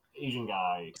other Asian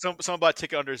guy. Someone bought a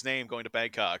ticket under his name going to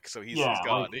Bangkok, so he's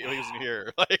gone. Like, he wasn't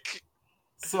here. Like,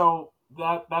 so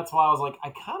that's why I was like, I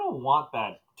kind of want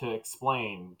that to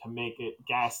explain to make it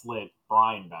gaslit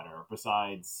Brian better.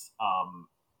 Besides,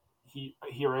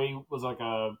 Hire was like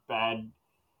a bad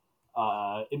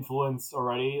influence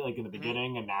already, like in the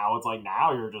beginning, and now it's like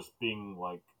now you're just being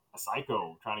like a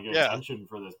psycho trying to get attention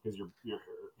for this because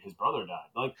his brother died.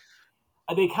 Like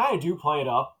they kind of do play it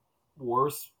up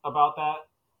worse about that.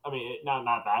 I mean, not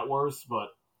that worse, but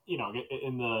in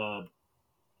the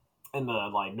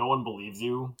like no one believes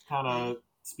you kind of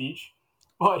speech,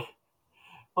 but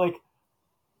like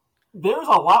there's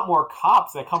a lot more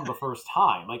cops that come the first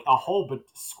time. Like a whole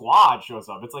squad shows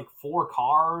up. It's like 4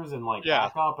 cars and like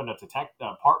backup and a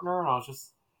partner. And I was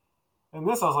just, and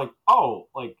this I was like, oh,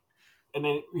 like, and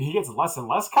then he gets less and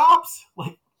less cops.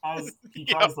 Like as he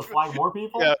tries to flag more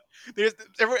people. Yeah,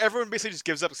 everyone basically just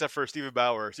gives up except for Steven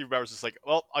Bauer. Steven Bauer's just like,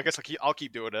 well, I guess I'll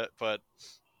keep doing it, but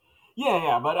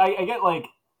Yeah, but I get like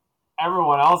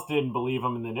everyone else didn't believe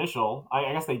him in the initial.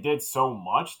 I guess they did so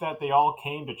much that they all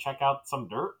came to check out some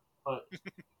dirt. But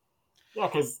yeah,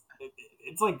 because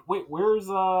it's like, wait, where's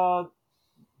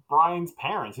Brian's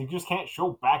parents? You just can't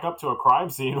show back up to a crime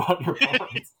scene without your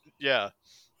parents. yeah.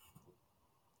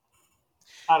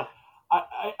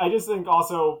 I just think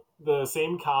also the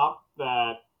same cop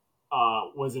that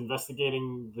was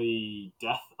investigating the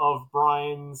death of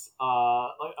Brian's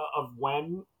of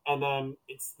Wen, and then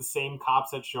it's the same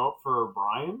cops that show up for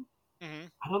Brian. Mm-hmm.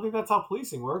 I don't think that's how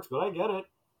policing works, but I get it.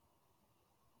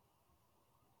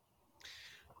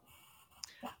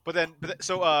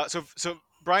 So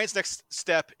Brian's next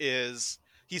step is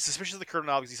he's suspicious of the Colonel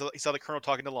now because he saw the Colonel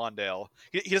talking to Lawndale.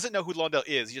 He doesn't know who Lawndale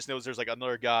is. He just knows there's like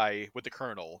another guy with the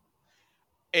Colonel.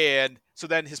 And so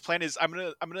then his plan is I'm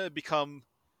gonna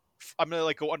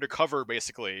like go undercover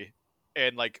basically,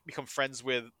 and like become friends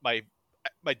with my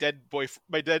dead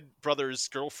brother's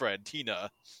girlfriend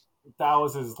Tina. That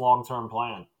was his long-term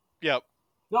plan. Yep.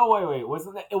 No, wait. It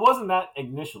wasn't that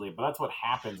initially, but that's what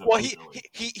happens. Well,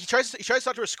 he tries to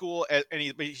talk to her school, and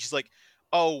he's like,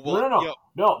 oh well,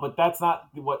 no, but that's not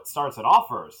what starts it off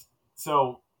first.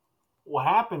 So what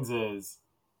happens is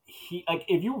he like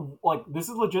if you like this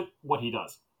is legit what he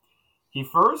does. He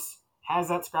first has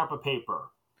that scrap of paper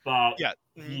that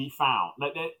he found.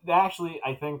 That actually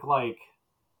I think like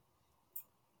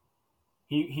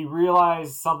he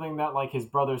realized something that like his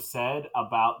brother said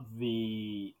about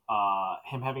the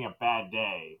him having a bad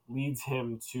day leads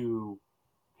him to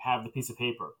have the piece of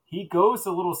paper. He goes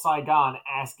to Little Saigon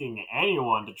asking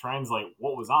anyone to translate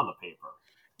what was on the paper.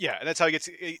 Yeah, and that's how he gets.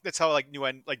 That's how like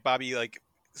Nguyen, like Bobby, like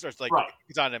starts like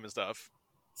he's on him and stuff.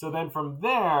 So then from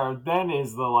there, then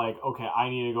is the like, okay, I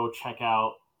need to go check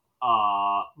out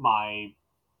my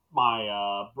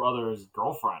brother's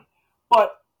girlfriend.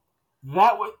 But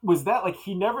that was that like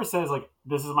he never says like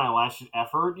this is my last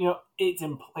effort. You know, it's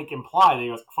like implied that he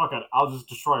goes, fuck it, I'll just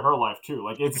destroy her life too.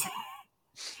 Like it's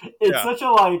such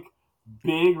a like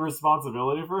big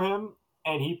responsibility for him,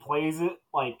 and he plays it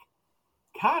like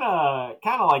kind of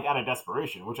like out of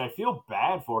desperation, which I feel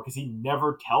bad for because he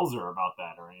never tells her about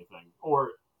that or anything,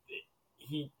 or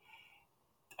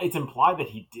it's implied that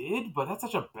he did, but that's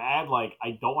such a bad like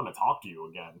I don't want to talk to you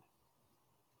again.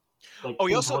 Like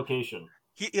implication.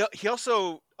 He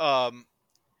also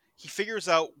he figures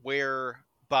out where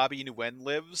Bobby Nguyen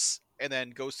lives and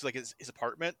then goes to like his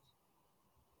apartment.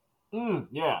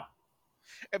 Yeah.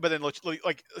 But then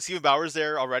like Steven Bauer's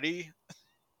there already.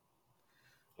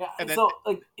 Yeah, and then, so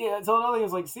another thing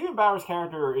is like Steven Bauer's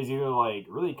character is either like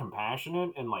really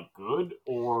compassionate and like good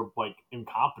or like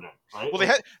incompetent, right?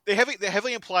 Well, they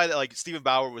heavily imply that like Steven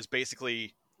Bauer was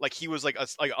basically like he was like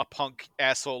a punk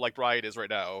asshole like Brian is right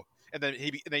now, and then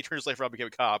he turned his life around and became a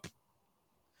cop.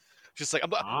 Just like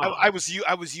I was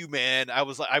you, man. I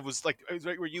was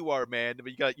right where you are, man.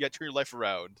 But you got to turn your life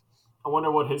around. I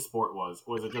wonder what his sport was.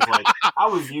 Was it just like I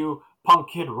was you, punk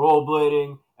kid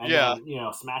rollerblading, and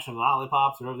then, smashing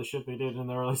lollipops, whatever the shit they did in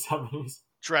the early 70s?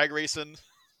 Drag racing.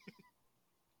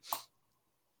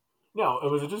 No,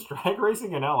 was it just drag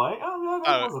racing in LA? Oh,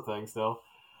 that was a thing still.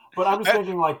 But I'm just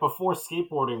thinking, like, before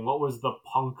skateboarding, what was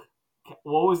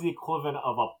the equivalent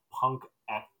of a punk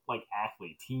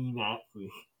athlete, teen athlete?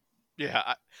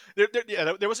 Yeah, there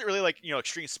wasn't really like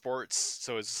extreme sports,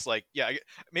 so it's just like I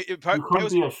mean, you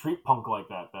couldn't be a street punk like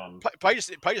that then. Probably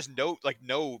just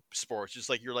no sports, just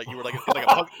like you were like a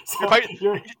punk.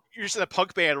 You're just in a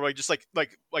punk band, or just like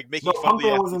making fun of the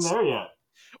athletes. Wasn't there yet.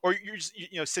 Or you're just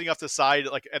sitting off the side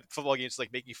like at football games,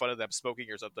 like making fun of them smoking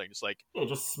or something, just like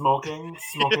just smoking.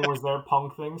 Smoking was their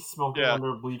punk thing. Smoking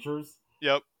under bleachers.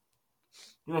 Yep.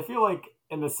 And I feel like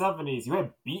in the 70s you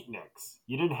had beatniks.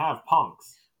 You didn't have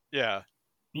punks. Yeah.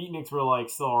 Beatniks were like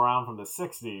still around from the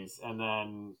 60s, and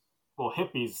then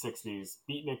hippies 60s,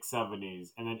 beatnik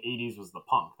 70s, and then 80s was the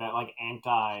punk. That like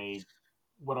anti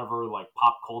whatever like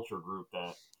pop culture group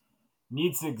that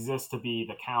needs to exist to be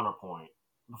the counterpoint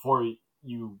before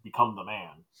you become the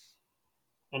man.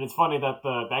 And it's funny that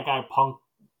that guy Punk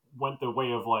went the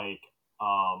way of like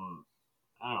I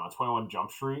don't know, 21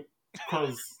 Jump Street,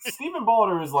 because Stephen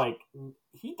Balder is like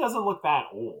he doesn't look that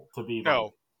old to be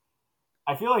no.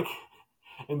 I feel like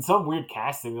in some weird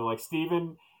casting, they're like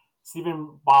Stephen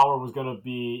Bauer was gonna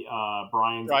be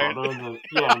Brian's brother. And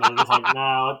they're just like,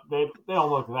 no, they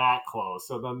don't look that close.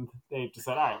 So then they just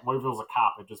said, all right, what if it was a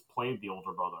cop and just played the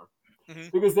older brother?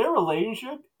 because their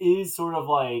relationship is sort of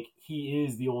like he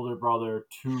is the older brother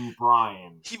to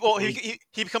Brian. He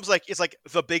becomes like it's like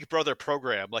the Big Brother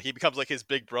program. Like he becomes like his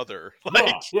big brother.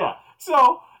 Like Yeah.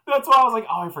 So that's why I was like,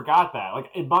 oh, I forgot that. Like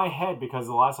in my head, because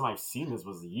the last time I've seen this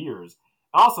was years.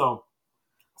 Also,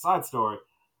 side story,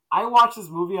 I watched this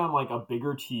movie on like a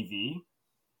bigger TV,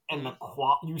 and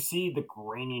you see the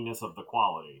graininess of the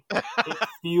quality. It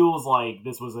feels like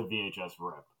this was a VHS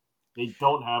rip. They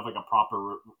don't have like a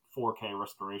proper 4K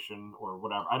restoration or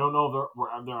whatever. I don't know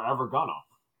if they're ever gonna.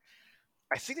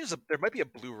 I think there might be a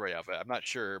Blu-ray of it. I'm not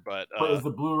sure, but is the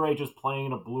Blu-ray just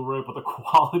playing a Blu-ray, but the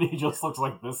quality just looks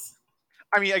like this?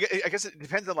 I mean, I guess it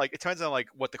depends on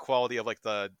what the quality of like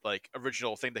the like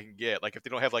original thing they can get. Like if they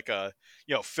don't have like a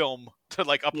film to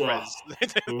like upres.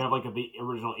 They have like the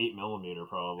original 8mm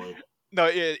probably. No,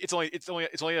 it's only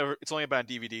about on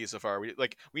DVD so far. We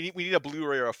need a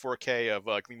Blu-ray or a 4K of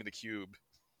Gleaming the Cube.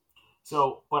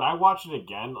 So, but I watched it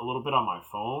again a little bit on my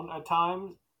phone at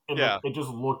times, and it just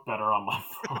looked better on my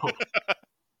phone.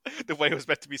 The way it was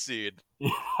meant to be seen. Yeah,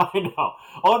 I know.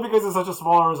 Only because it's such a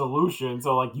small resolution,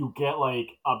 so like you get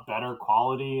like a better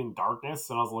quality and darkness.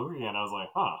 And I was looking at it, I was like,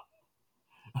 huh.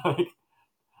 Like,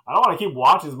 I don't want to keep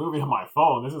watching this movie on my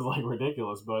phone. This is like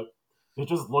ridiculous, but it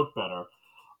just looked better.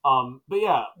 But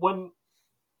yeah, when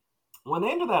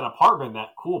they enter that apartment,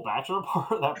 that cool bachelor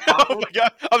apartment, oh my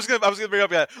god! I was gonna bring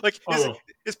up like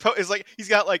his like he's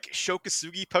got like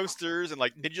Shokasugi posters and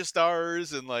like ninja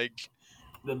stars and like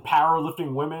the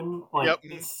powerlifting women, like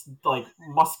it's like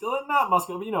not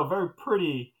muscular, but very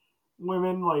pretty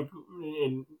women, like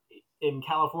in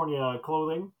California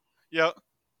clothing. Yep.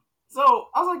 So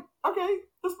I was like, okay,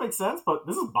 this makes sense, but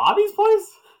this is Bobby's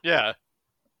place. Yeah.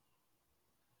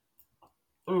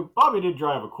 I mean, Bobby did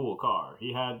drive a cool car.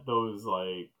 He had those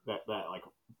like that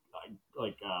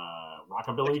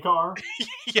rockabilly car.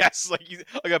 Yes, like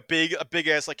a big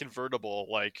ass like convertible,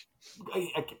 like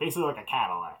basically like a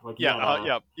Cadillac. Like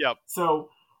yep. So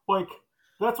like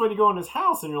that's when you go in his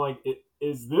house and you're like,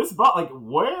 is this like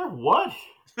where what?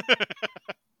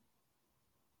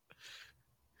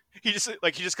 He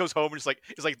just goes home and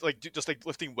just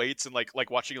lifting weights and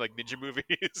like watching like ninja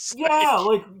movies. Yeah,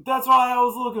 like that's why I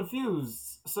was a little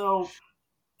confused. So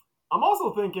I'm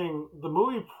also thinking the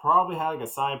movie probably had like a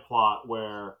side plot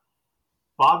where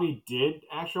Bobby did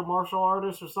actual martial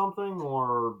artist or something,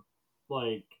 or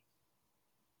like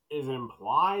is it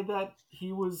implied that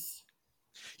he was?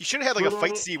 You should have had like a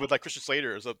fight scene with like Christian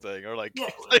Slater or something, or like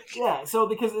yeah. So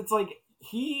because it's like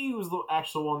he was the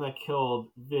actual one that killed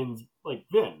Vin.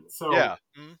 So yeah.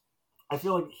 I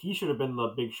feel like he should have been the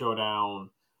big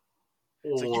showdown.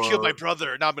 Or you killed my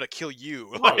brother, now I'm gonna kill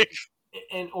you. Right.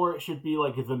 Or it should be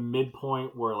like the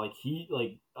midpoint where like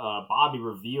Bobby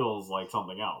reveals like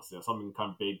something else, something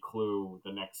kind of big clue,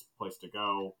 the next place to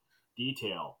go,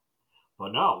 detail.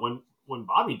 But no, when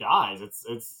Bobby dies,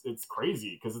 it's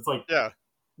crazy because it's like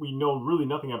we know really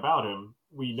nothing about him.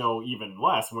 We know even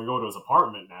less when we go to his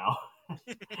apartment now,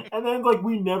 and then like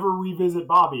we never revisit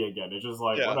Bobby again. It's just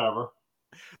like whatever.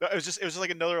 It was just like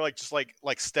another like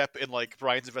step in like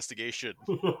Brian's investigation.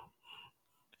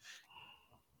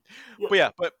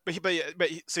 Yeah. But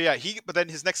then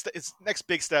his next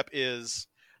big step is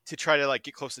to try to like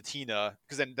get close to Tina,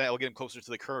 because then that'll get him closer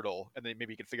to the Colonel, and then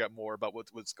maybe he can figure out more about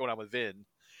what's going on with Vin.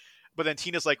 But then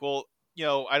Tina's like, well,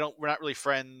 we're not really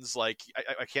friends. Like,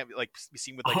 I can't like be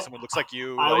seen with like someone who looks like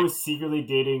you. I was secretly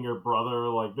dating your brother.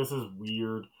 Like, this is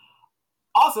weird.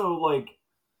 Also, like,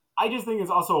 I just think it's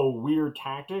also a weird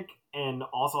tactic, and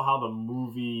also how the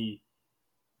movie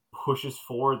pushes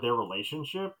forward their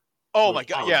relationship. Oh my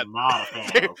god! Yeah, not a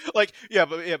fan of.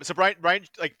 So Brian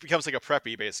like becomes like a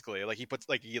preppy basically. Like he puts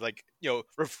like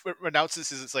renounces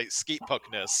his like skate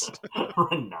punkness.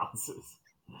 Renounces.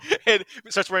 And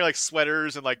starts wearing like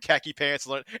sweaters and like khaki pants,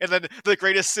 and then the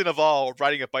greatest sin of all,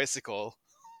 riding a bicycle.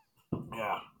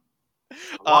 Yeah.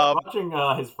 Watching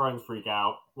his friends freak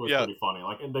out was pretty funny.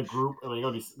 Like in the group, and he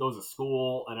goes to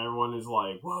school, and everyone is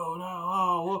like, "Whoa, no,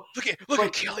 oh, whoa. Look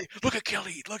at Kelly! Look at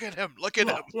Kelly! Look at him! Look at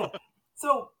him!" Yeah.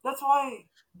 So that's why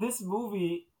this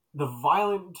movie, the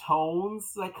violent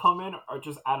tones that come in are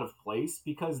just out of place,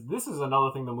 because this is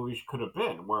another thing the movie could have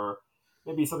been, where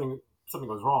maybe something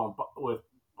goes wrong with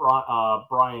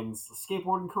Brian's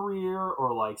skateboarding career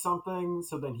or like something,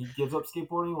 so then he gives up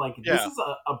skateboarding. Like this is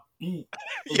a beat.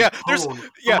 There's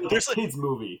a kids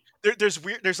movie.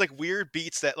 There's like weird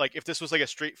beats that like if this was like a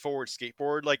straightforward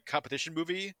skateboard like competition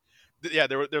movie.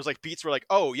 There's like beats where like,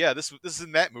 oh yeah, this is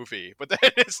in that movie, but then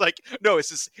it's like, no, it's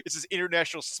this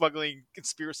international smuggling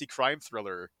conspiracy crime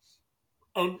thriller.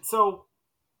 And so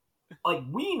like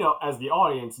we know as the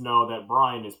audience know that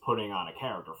Brian is putting on a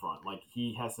character front. Like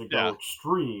he has to go Yeah.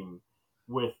 extreme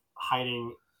with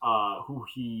hiding who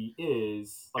he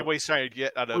is, And like what he's trying to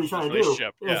get out what of he's this trying to do.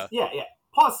 relationship. Is, Yeah. yeah.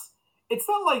 Plus, it's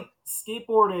not like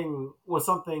skateboarding was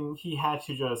something he had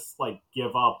to just like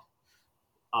give up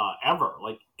ever.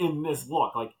 Like in this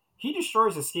look, like he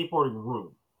destroys a skateboarding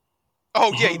room.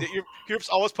 Oh yeah, And he rips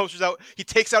all his posters out. He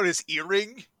takes out his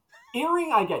earring.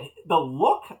 earring, I get the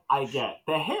look, I get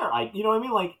the hair. You know what I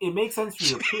mean? Like it makes sense for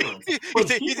your appearance,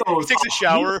 but he He goes, takes a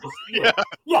shower.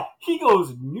 yeah, he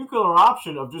goes nuclear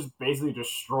option of just basically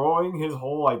destroying his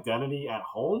whole identity at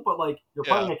home. But like you're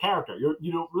Yeah. playing a character,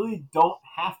 you don't really don't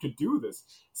have to do this.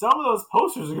 Some of those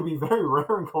posters are gonna be very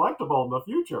rare and collectible in the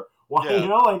future. Why, Yeah. you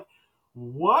know, like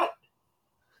what?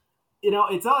 You know,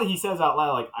 it's not like he says out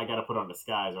loud like I got to put on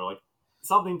disguise or like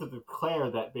something to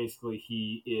declare that basically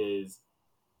he is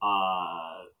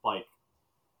like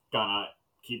gonna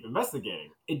keep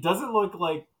investigating. It doesn't look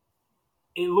like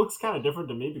it looks kind of different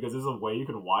to me because there's a way you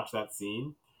can watch that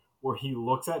scene where he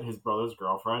looks at his brother's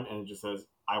girlfriend and it just says,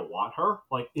 I want her.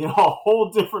 Like, you know, a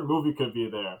whole different movie could be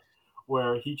there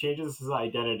where he changes his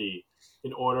identity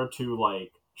in order to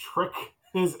like trick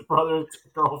his brother's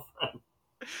girlfriend.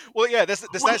 Well, yeah, that's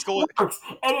not his goal. Works,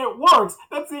 and it works.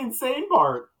 That's the insane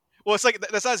part. Well, it's like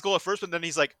that's not his goal at first, but then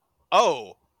he's like,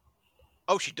 oh,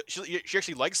 she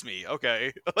actually likes me.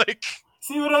 Okay, like,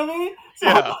 See what I mean? So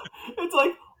yeah, it's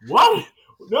like, what?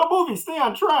 No movie, stay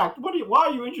on track. Why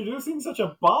are you introducing such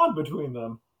a bond between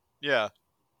them? yeah.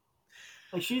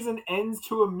 Like she's an ends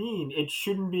to a mean. It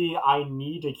shouldn't be I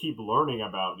need to keep learning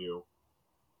about you.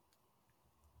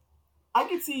 I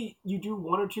could see you do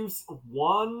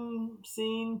one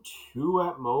scene, two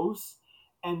at most,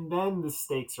 and then the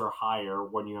stakes are higher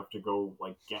when you have to go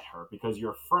like get her because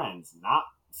you're friends, not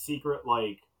secret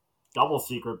like double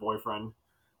secret boyfriend.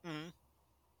 Mm-hmm.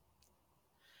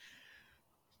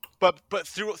 But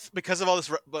through because of all this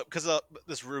because of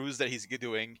this ruse that he's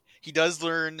doing, he does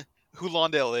learn who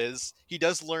Lawndale is. He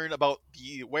does learn about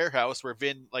the warehouse where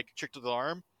Vin like tricked his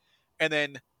arm, and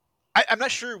then I'm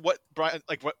not sure what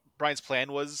Brian's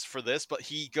plan was for this, but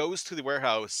he goes to the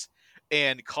warehouse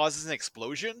and causes an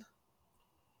explosion.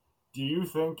 Do you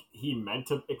think he meant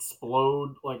to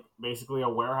explode like basically a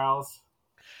warehouse?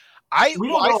 We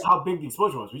don't know how big the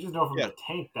explosion was. We just know from the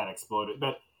tank that exploded.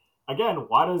 But again,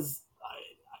 why does?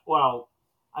 Well,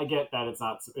 I get that it's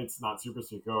not super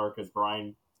secure because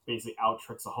Brian basically out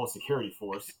tricks a whole security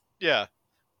force. Yeah,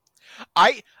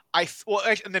 and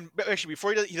then actually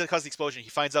before he does cause the explosion, he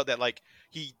finds out that like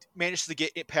he managed to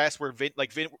get it past where Vin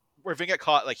got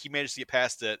caught. Like he managed to get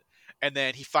past it, and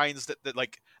then he finds that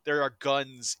like there are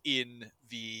guns in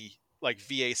the like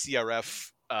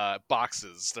VACRF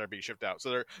boxes that are being shipped out.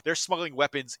 So they're smuggling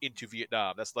weapons into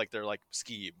Vietnam. That's like their like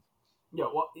scheme. Yeah,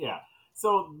 well, yeah.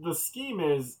 So the scheme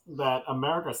is that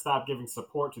America stopped giving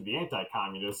support to the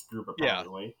anti-communist group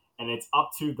apparently, and it's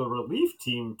up to the relief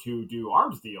team to do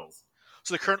arms deals.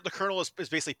 So the colonel is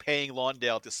basically paying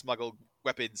Lawndale to smuggle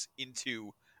weapons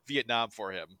into Vietnam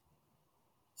for him.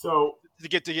 So to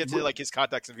get to like his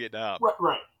contacts in Vietnam.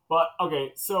 Right. But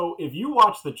okay, so if you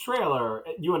watch the trailer,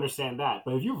 you understand that.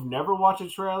 But if you've never watched a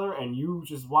trailer and you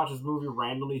just watch this movie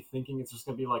randomly thinking it's just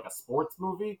gonna be like a sports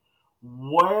movie,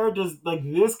 where does like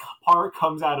this part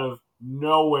comes out of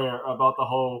nowhere about the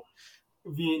whole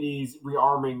Vietnamese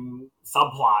rearming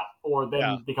subplot, or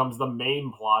then becomes the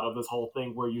main plot of this whole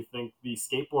thing, where you think the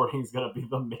skateboarding is gonna be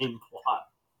the main plot.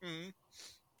 Mm-hmm.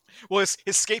 Well, his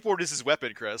skateboard is his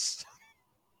weapon, Chris.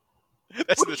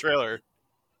 That's in the trailer.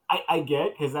 I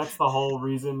get, because that's the whole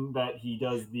reason that he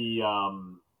does the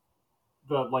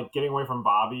like getting away from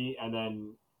Bobby, and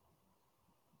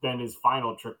then his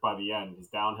final trick by the end, his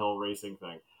downhill racing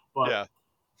thing. But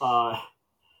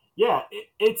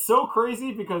it's so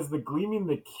crazy because the Gleaming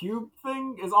the Cube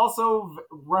thing is also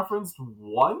referenced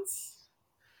once.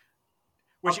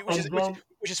 Which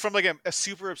is from like a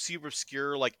super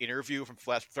obscure like interview from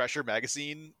Thrasher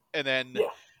magazine, and then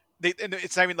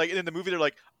it's not even like in the movie they're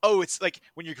like, oh, it's like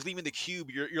when you're gleaming the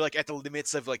cube, you're like at the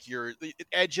limits of like the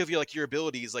edge of your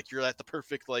abilities, like you're at the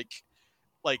perfect like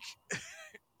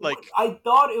I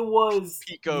thought it was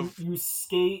peak of you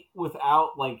skate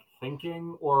without like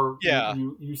thinking, or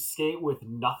you skate with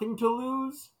nothing to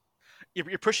lose.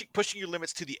 You're pushing your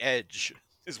limits to the edge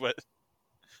is what.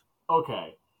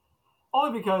 Okay,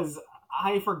 only because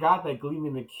I forgot that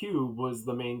Gleaming the Cube was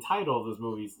the main title of those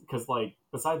movies, because like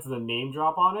besides the name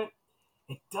drop on it,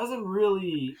 it doesn't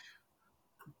really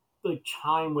like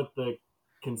chime with the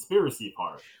conspiracy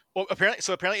part. Well,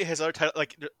 apparently his other title,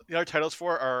 like the other titles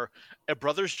for are A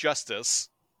Brother's Justice,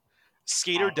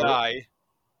 Skate or Die.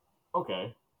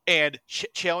 Okay. and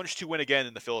challenge to win again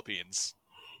in the Philippines.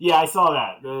 Yeah, I saw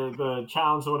that. The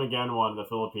challenge to win again one in the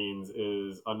Philippines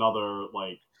is another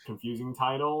like confusing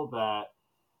title that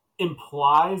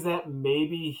implies that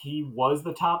maybe he was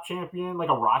the top champion, like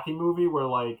a Rocky movie where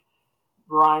like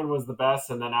Brian was the best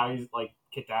and then now he's like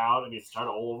kicked out and he's trying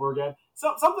all over again.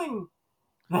 So something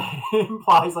that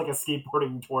implies like a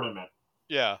skateboarding tournament.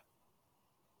 Yeah.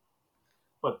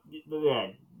 But yeah,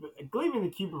 Gleaming the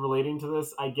Cube relating to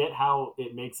this, I get how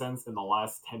it makes sense in the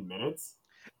last 10 minutes.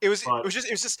 It was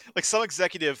just like some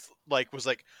executive like was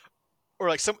like, or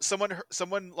like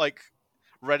someone like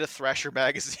read a Thrasher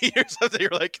magazine or something, or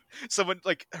like someone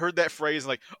like heard that phrase and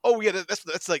like, oh yeah,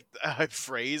 that's like a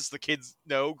phrase the kids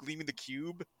know, Gleaming the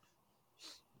Cube.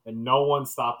 And no one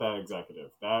stopped that executive.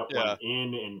 That Yeah. went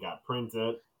in and got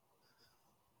printed.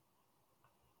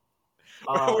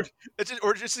 Or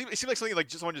it just seemed like something like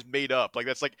someone just made up. Like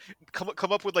that's like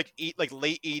come up with like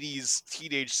late 80s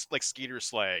teenage like skater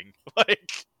slang.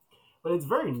 Like, but it's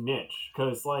very niche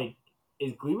because like,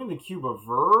 is Gleaming the Cube a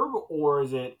verb or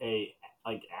is it a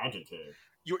like adjective?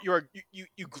 You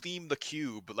gleam the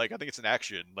cube. Like I think it's an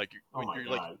action. Like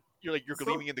you're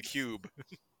gleaming in the cube.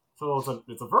 So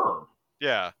it's a verb.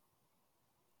 Yeah.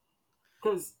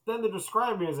 Because then they're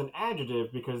describing it as an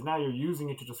adjective because now you're using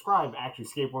it to describe actually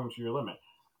skateboarding to your limit.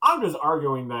 I'm just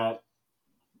arguing that,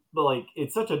 but like,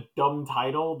 it's such a dumb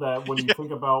title that when you think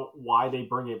about why they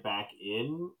bring it back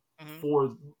in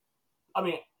for, I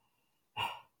mean,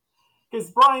 because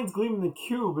Brian's Gleaming the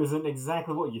Cube isn't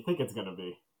exactly what you think it's going to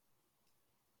be.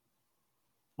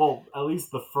 Well, at least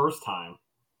the first time.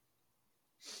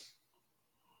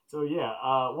 So yeah,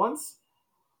 once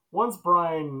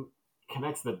Brian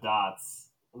connects the dots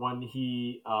when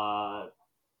he I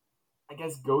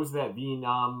guess goes to that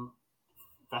Vietnam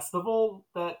festival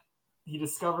that he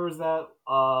discovers that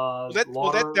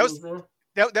Lauder is there.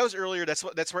 That was earlier.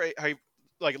 That's where I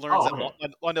like learns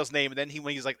that Londell's name, and then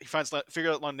when he's like he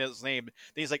figure out Londell's name,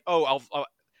 then he's like, oh,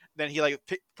 then he like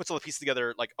puts all the pieces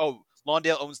together, like, oh,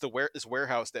 Lawndale owns this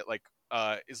warehouse that like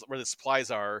is where the supplies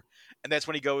are, and that's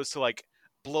when he goes to like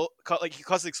he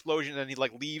causes an explosion, and he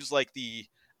like leaves like the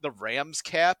Rams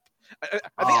cap.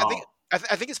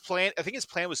 I think his plan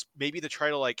was maybe to try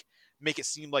to like make it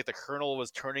seem like the Colonel was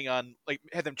turning on, like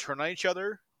had them turn on each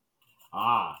other.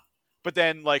 But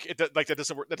then like that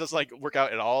doesn't work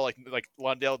out at all. Like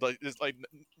Lawndale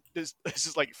is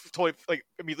just like totally like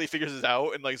immediately figures it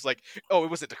out and like it's like, oh,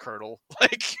 it wasn't the Colonel.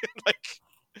 It's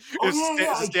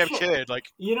this damn kid. Like,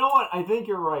 you know what? I think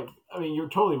you're right. I mean, you're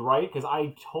totally right because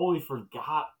I totally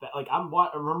forgot that. Like, I'm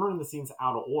remembering the scenes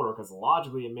out of order because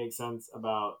logically it makes sense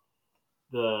about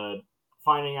the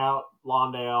finding out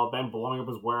Lawndale, then blowing up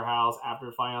his warehouse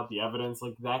after finding out the evidence.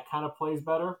 Like that kind of plays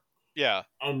better. Yeah.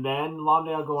 And then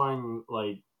Lawndale going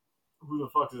like, "Who the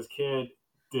fuck is this kid?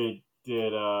 Did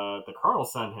the Colonel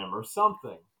send him or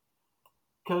something?"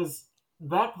 Because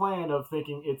that plan of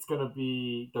thinking it's going to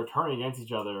be they're turning against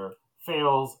each other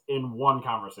fails in one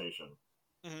conversation.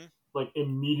 Mm-hmm. Like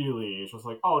immediately, it's just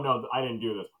like, "Oh no, I didn't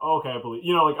do this." Oh, okay, I believe.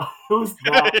 Like it was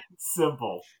that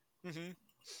simple. Mm-hmm.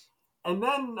 And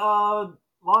then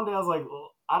Lawndale's like,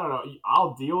 well, I don't know,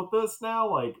 I'll deal with this now.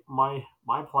 Like my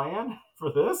plan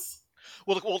for this.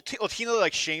 Well, Tina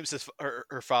like shames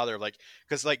her father, like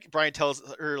because like Brian tells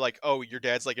her like, oh, your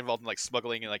dad's like involved in like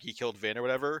smuggling and like he killed Vin or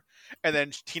whatever, and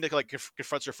then Tina like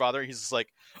confronts her father. And he's just like,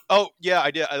 oh yeah,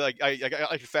 I did.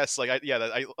 I confess. Like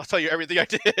I'll tell you everything I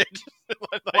did.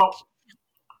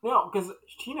 Well, because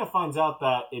Tina finds out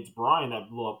that it's Brian that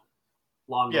blew up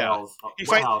Lawndale's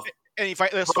warehouse. And he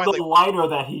finds the lighter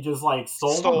that he just like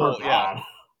stole from her dad.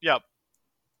 Yeah.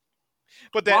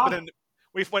 But then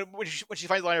when she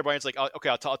finds the lighter, Brian's like, okay,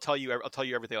 I'll tell you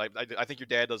everything. Like I think your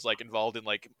dad was like involved in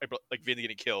like Vin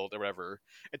getting killed or whatever,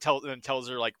 and tells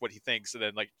her like what he thinks, and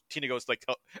then like Tina goes to, like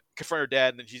confront her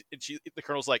dad, and then the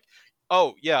Colonel's like,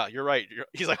 oh yeah, you're right.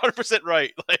 He's like 100%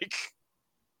 right. Like,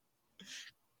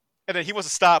 and then he wants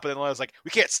to stop, and then I was like,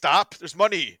 we can't stop. There's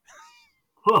money.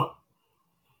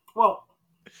 Well,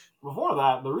 before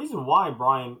that, the reason why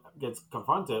Brian gets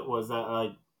confronted was that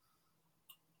like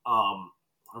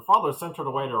her father sent her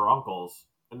away to her uncle's,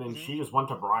 and then she just went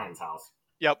to Brian's house.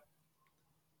 Yep.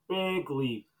 Big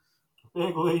leap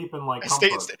in like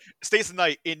comfort. Stays the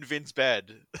night in Vin's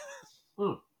bed.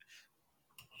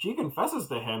 She confesses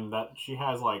to him that she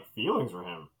has like feelings for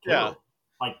him too. Yeah,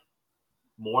 like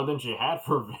more than she had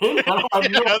for Vin.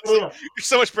 You're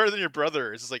so much better than your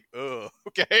brother. It's just like, oh,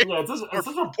 okay. Yeah, it's such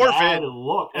a bad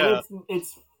look, yeah. And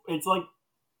it's like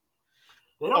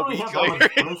they don't really have that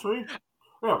much chemistry.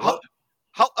 Yeah,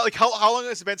 how long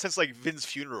has it been since like Vin's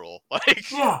funeral? Like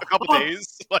a couple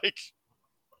days. Like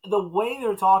the way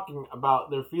they're talking about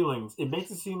their feelings, it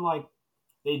makes it seem like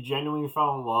they genuinely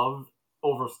fell in love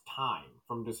over time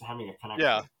from just having a connection.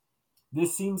 Yeah.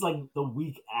 This seems like the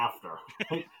week after.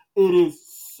 Like, it is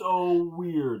so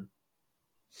weird.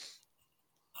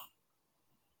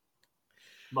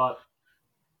 But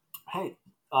hey,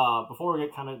 before we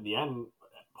get kind of the end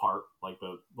part, like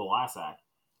the last act,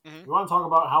 Mm-hmm. you want to talk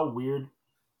about how weird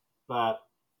that,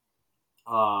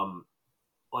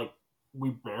 like, we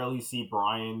barely see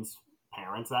Brian's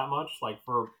parents that much, like,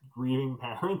 for grieving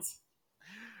parents.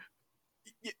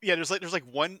 Yeah, there's like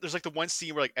the one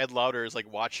scene where like Ed Lauder is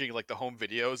like watching like the home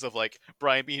videos of like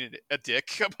Brian being a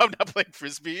dick about not playing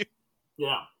frisbee,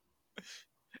 Yeah.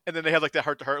 and then they have like that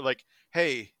heart to heart, like,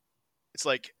 hey, it's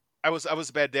like I was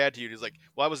a bad dad to you. And he's like,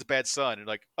 well, I was a bad son, and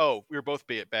like, oh, we were both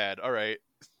bad. All right,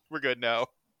 we're good now.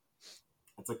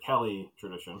 It's a Kelly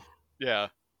tradition. Yeah.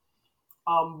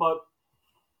 But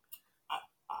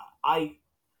I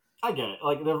I get it.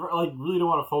 Like, they like really don't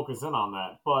want to focus in on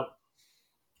that, but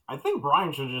I think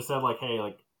Brian should have just said like, "Hey,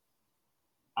 like,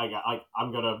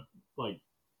 I'm gonna like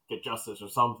get justice or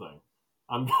something.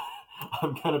 I'm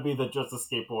I'm gonna be the justice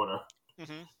skateboarder."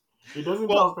 Mm-hmm. He doesn't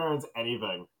tell his parents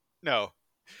anything. No.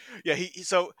 Yeah.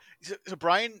 So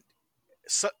Brian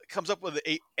comes up with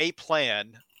a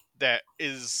plan that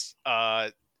is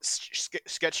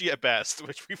sketchy at best,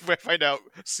 which we find out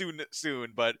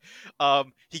soon. But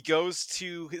he goes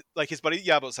to his buddy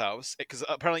Yabo's house because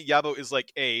apparently Yabo is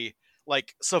like a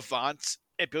savant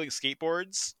at building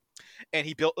skateboards, and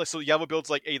he built so Yabo builds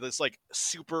like this like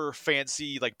super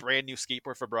fancy like brand new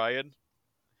skateboard for Brian.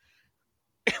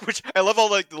 Which I love all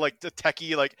like the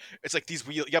techie, like it's like these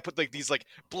wheels. You got to put like these like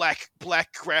black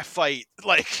graphite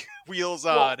like wheels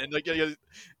on, and like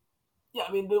yeah,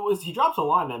 I mean, he drops a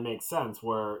line that makes sense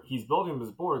where he's building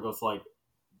this board. Goes like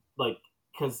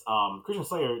because Christian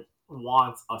Slayer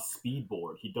wants a speed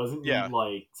board. He doesn't need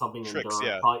like something tricks,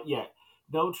 endurance.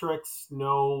 No tricks,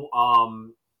 no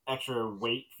extra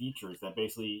weight features that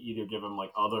basically either give him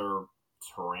like other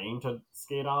terrain to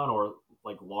skate on or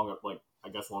like longer, like I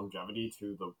guess longevity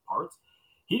to the parts.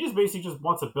 He just basically just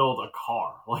wants to build a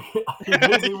car. Like he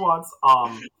basically wants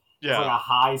just like a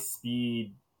high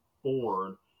speed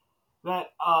board that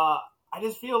I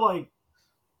just feel like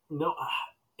no,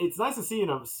 it's nice to see in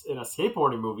a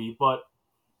skateboarding movie, but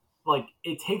like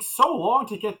it takes so long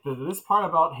to get to this part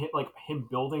about him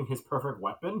building his perfect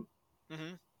weapon.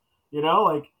 Mm-hmm. You know,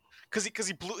 like because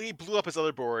he blew up his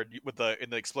other board in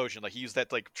the explosion. Like he used that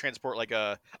to like transport like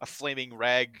a flaming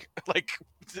rag like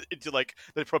into like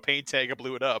the propane tank and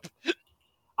blew it up.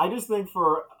 I just think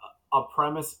for a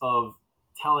premise of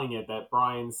telling it that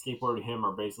Brian, skateboard, and him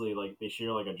are basically like they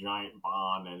share like a giant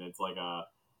bond, and it's like a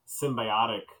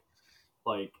symbiotic,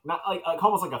 like not like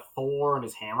almost like a Thor and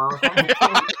his hammer.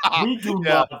 We do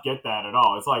not get that at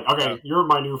all. It's like, okay, you're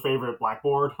my new favorite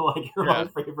blackboard. Like you're my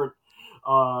favorite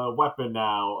weapon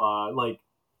now. Like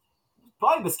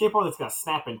probably the skateboard that's gonna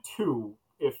snap in two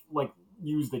if like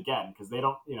used again because they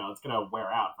don't, it's gonna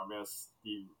wear out from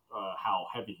how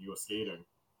heavy he was skating.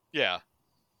 Yeah.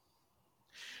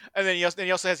 And then he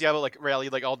also has Yabo like rally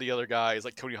like all the other guys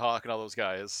like Tony Hawk and all those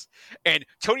guys. And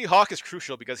Tony Hawk is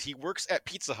crucial because he works at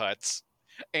Pizza Hut,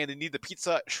 and they need the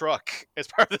Pizza Hut truck as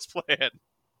part of this plan.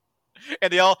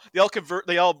 And they all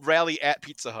rally at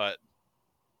Pizza Hut.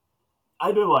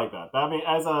 I do like that. I mean,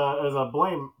 as a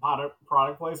blame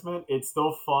product placement, it's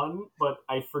still fun, but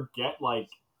I forget like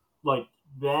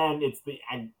then it's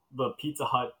the Pizza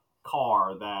Hut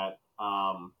car that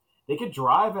they could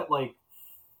drive at like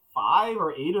 5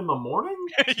 or 8 in the morning.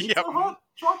 Pizza Hut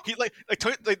truck. He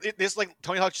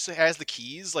Tony Hawk just has the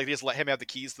keys. Like they just let him have the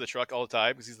keys to the truck all the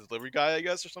time because he's the delivery guy, I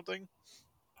guess, or something.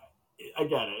 I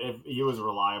get it. If he was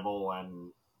reliable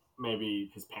and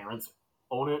maybe his parents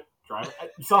own it, drive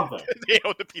it, something. They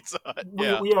own the Pizza Hut.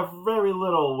 We have very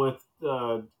little with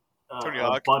Tony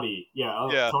Hawk. Buddy.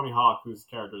 Tony Hawk, whose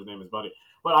character's name is Buddy.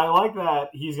 But I like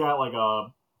that he's got like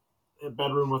a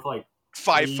bedroom with like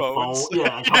 5 phones.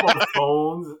 Yeah, a couple of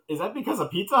phones. Is that because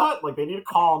of Pizza Hut? Like they need to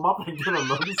call him up and get an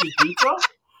emergency pizza?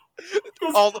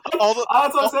 That's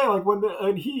what I'm saying. Like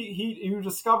when you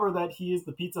discover that he is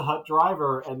the Pizza Hut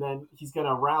driver, and then he's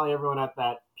gonna rally everyone at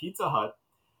that Pizza Hut.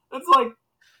 It's like,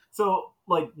 so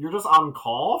like you're just on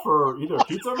call for either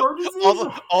pizza emergencies.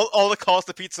 All the calls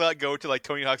to Pizza Hut go to like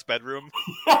Tony Hawk's bedroom.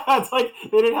 Yeah, it's like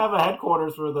they didn't have a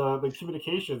headquarters for the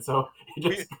communication, so it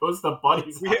just goes to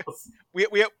Buddy's house.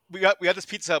 We got this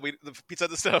Pizza Hut. The Pizza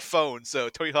Hut doesn't have a phone, so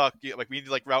Tony Hawk, we need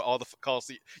to like route all the calls.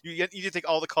 You need to take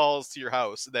all the calls to your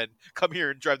house, and then come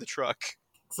here and drive the truck.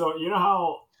 So you know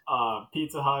how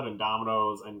Pizza Hut and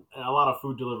Domino's and a lot of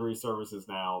food delivery services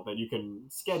now that you can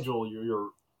schedule your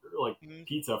like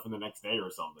pizza for the next day or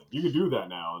something. You could do that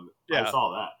now, and Yeah. I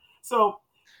saw that. So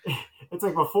it's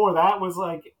like before that was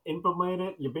like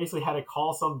implemented, you basically had to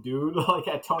call some dude like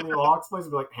at Tony Hawk's place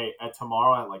and be like, "Hey, at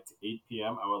tomorrow at like 8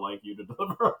 p.m., I would like you to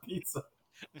deliver a pizza."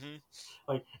 Mm-hmm.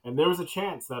 Like, and there was a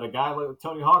chance that a guy like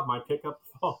Tony Hawk might pick up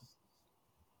the phone.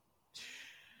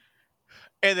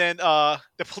 And then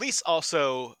the police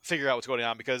also figure out what's going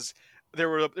on because there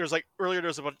was like earlier there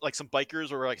was a bunch, like some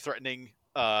bikers were like threatening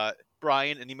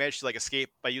Brian, and he managed to like escape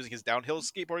by using his downhill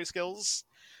skateboarding skills.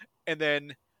 And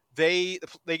then they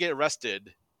get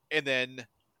arrested, and then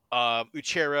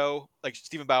Uchero, like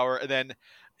Stephen Bauer, and then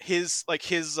his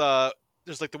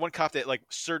there's like the one cop that like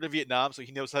served in Vietnam, so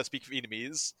he knows how to speak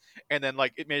Vietnamese, and then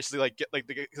like it managed to like get like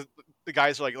the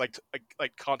guys are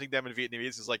like taunting them in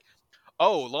Vietnamese. Is like,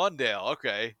 oh, Lawndale,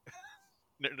 okay.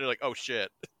 They're like, oh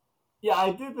shit. Yeah,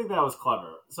 I did think that was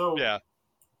clever. So Yeah.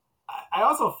 I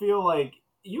also feel like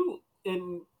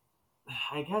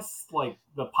I guess like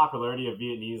the popularity of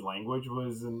Vietnamese language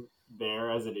wasn't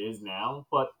there as it is now,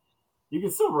 but you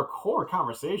can still record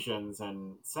conversations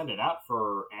and send it out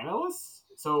for analysts.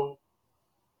 So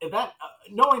if that,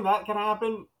 knowing that can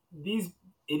happen, these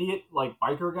idiot like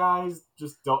biker guys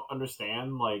just don't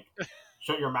understand. Like,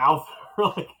 shut your mouth, or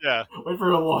like, Yeah. wait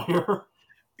for your lawyer.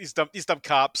 These dumb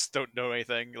cops don't know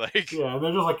anything. Like, yeah, and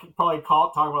they're just like probably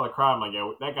talking about the crowd. I'm like,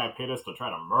 yeah, that guy paid us to try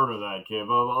to murder that kid.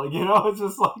 But like, it's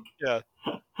just like, yeah.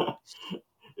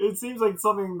 It seems like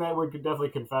something that we could definitely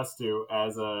confess to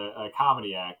as a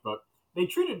comedy act, but they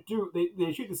treat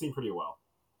the scene pretty well.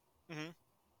 Mm-hmm.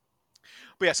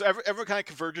 But yeah, so everyone kind of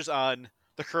converges on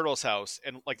the Colonel's house,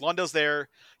 and like Lawndale's there.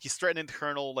 He's threatening the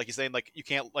Colonel, like he's saying like you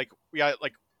can't like we got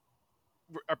like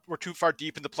we're too far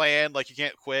deep in the plan, like you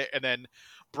can't quit. And then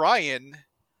Brian,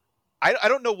 I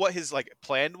don't know what his like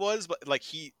plan was, but like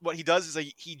what he does is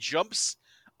like, he jumps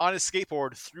on his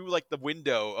skateboard through like the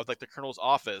window of like the Colonel's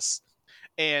office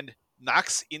and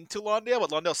knocks into Lawndale,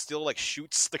 but Lawndale still like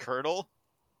shoots the Colonel.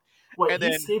 Wait, and he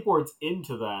then skateboards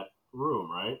into that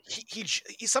room, right?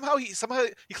 He somehow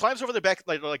he climbs over their back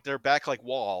like their back like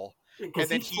wall, Because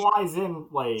then he flies in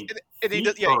like and he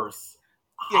does, first.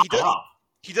 Yeah,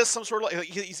 he does some sort of like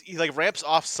he like ramps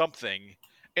off something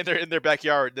in their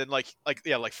backyard, then like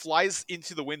flies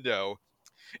into the window,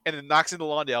 and then knocks into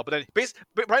Lawndale. But then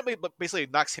Brian basically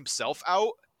knocks himself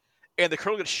out, and the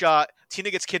Colonel gets shot. Tina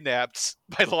gets kidnapped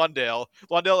by Lawndale.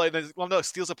 Lawndale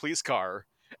steals a police car,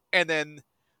 and then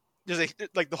there's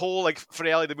like the whole like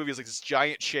finale of the movie is like this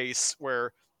giant chase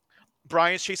where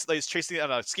Brian's chasing it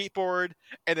on a skateboard,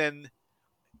 and then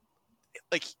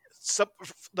like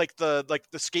the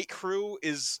skate crew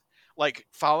is like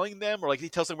following them, or like he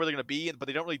tells them where they're gonna be, but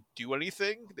they don't really do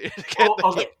anything.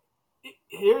 Okay.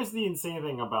 Here's the insane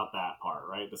thing about that part,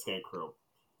 right? The skate crew,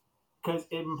 because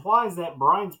it implies that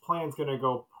Brian's plan's gonna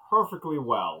go perfectly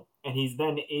well, and he's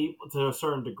then able to a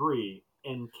certain degree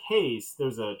in case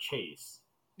there's a chase.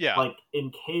 Yeah. Like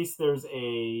in case there's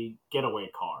a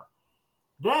getaway car.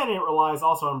 Then it relies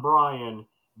also on Brian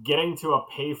getting to a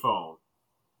payphone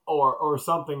or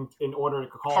something in order to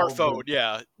call car phone,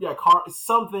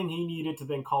 something he needed to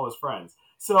then call his friends.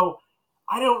 So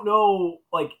I don't know,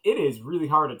 like it is really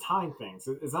hard to time things.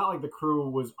 It's not like the crew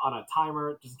was on a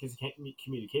timer just in case you can't meet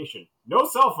communication. No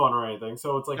cell phone or anything.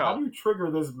 So it's like, how do you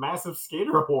trigger this massive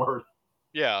skater horde?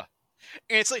 Yeah.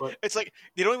 And it's like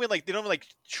they don't even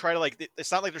try to like,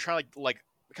 it's not like they're trying to like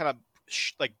kind of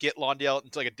get Lawndale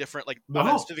into like a different on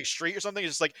a specific street or something.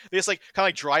 It's just like they just like kind of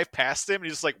like drive past him and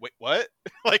he's just like, wait, what?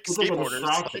 Like it's skateboarders.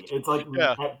 Like a distraction. It's like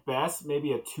at best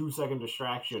maybe a 2-second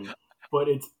distraction, but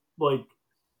it's like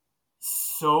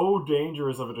so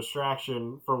dangerous of a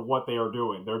distraction for what they are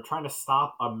doing. They're trying to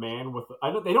stop a man with.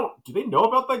 Do they know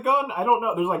about the gun? I don't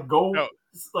know. There's like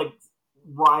like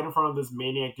right in front of this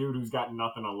maniac dude who's got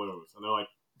nothing to lose, and they're like,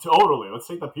 totally, let's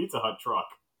take the Pizza Hut truck.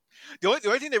 The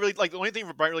only thing they really like, the only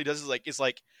thing Brian really does is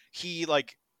like he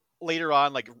like later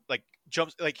on like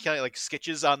jumps like kind of like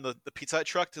sketches on the Pizza Hut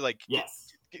truck to like get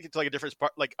to like a different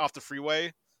part like off the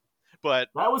freeway. But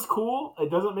that was cool. It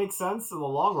doesn't make sense in the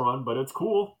long run, but it's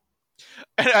cool.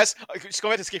 And just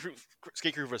going back to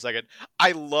Skate Crew for a second,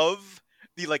 I love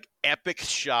the like epic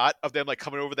shot of them like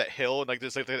coming over that hill and like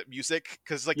there's like that music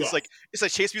because like it's like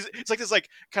chase music. It's like this like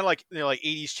kind of like like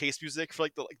 80s chase music for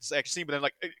like this action scene, but then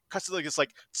like it cuts to like this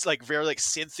like it's like very like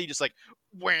synthy, just like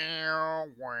wow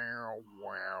wow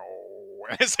wow.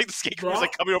 And it's like the skate crew is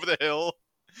like coming over the hill.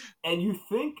 And you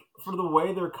think for the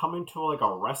way they're coming to like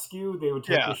a rescue, they would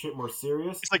take Yeah. this shit more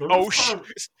serious. It's like, They're oh just shit! kind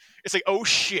of- It's like, oh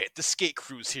shit! The skate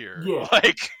crew's here. Yeah.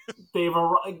 Like,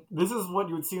 this is what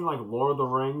you would see in like Lord of the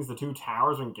Rings, the Two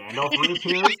Towers, when Gandalf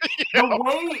reappears. The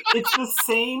way it's the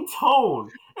same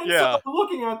tone, and so Yeah. I'm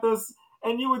looking at this,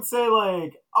 and you would say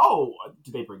like, oh,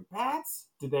 do they bring bats?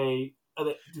 Do they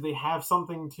have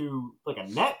something to like a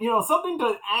net? You know, something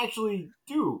to actually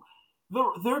do.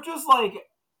 They're just like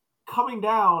coming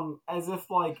down as if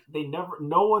like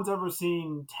no one's ever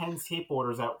seen 10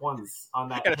 skateboarders at once on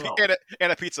that hill.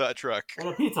 And a pizza Hut truck. And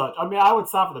a Pizza Hut. I mean, I would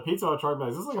stop at the Pizza Hut truck and be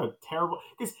like, is this like a terrible...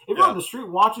 Because if you're on the street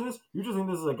watching this, you just think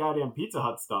this is a goddamn Pizza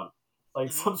Hut stunt.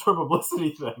 Like some sort of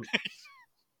publicity thing.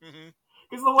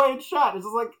 Because the way it's shot, it's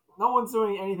just like, no one's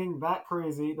doing anything that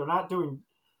crazy.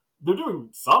 They're doing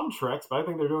some tricks, but I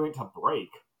think they're doing it to break.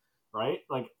 Right?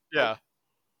 Like... Yeah.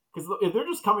 Because if they're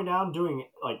just coming down doing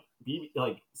like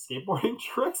skateboarding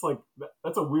tricks, like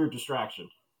that's a weird distraction.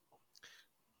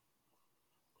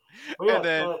 But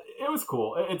yeah, it was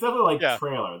cool. It's definitely like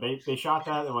trailer. They shot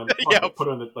that and went, they put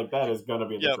it in the, like that is gonna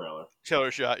be in the trailer. Trailer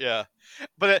shot, yeah.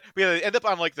 But they end up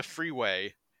on like the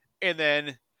freeway, and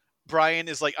then Brian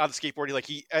is like on the skateboard.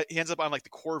 He ends up on like the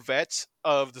Corvette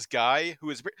of this guy who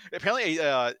is apparently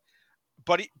a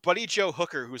Buddy Joe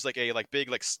Hooker, who's like a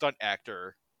big like stunt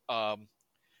actor.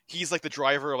 He's like the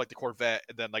driver of like the Corvette,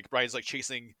 and then like Brian's like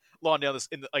chasing Lon down this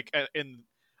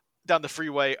down the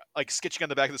freeway, like sketching on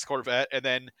the back of this Corvette, and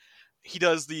then he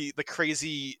does the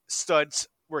crazy stunt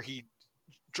where he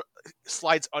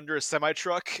slides under a semi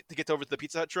truck to get over to the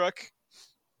Pizza Hut truck.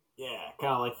 Yeah,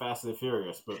 kind of like Fast and the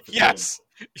Furious, but for yes,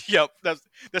 kids. Yep,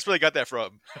 that's where they got that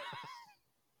from.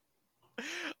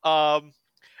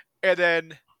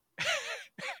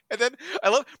 And then I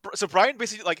love Brian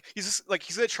basically like he's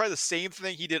gonna try the same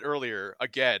thing he did earlier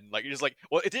again. Like he's just like,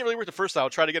 well, it didn't really work the first time. I'll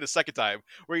try to get it a second time,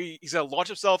 where he's gonna launch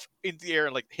himself into the air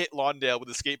and like hit Lawndale with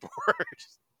a skateboard.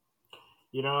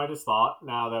 You know, I just thought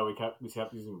now that we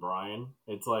kept using Brian,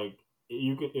 it's like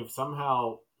you could if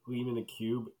somehow Gleaming the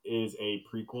Cube is a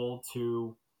prequel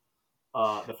to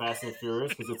the Fast and the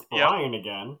Furious because it's Brian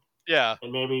again. Yeah,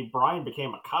 and maybe Brian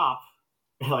became a cop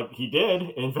like he did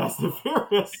in Fast and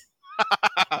Furious.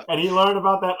 And he learned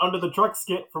about that under the truck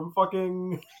skit from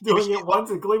fucking doing it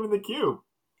once and Gleaming the Cube.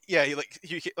 Yeah,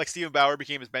 he Steven Bauer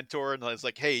became his mentor and was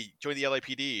like, "Hey, join the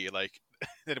LAPD." Like,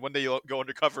 then one day you'll go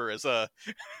undercover as a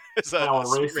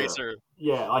street racer.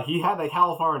 Yeah, like he had that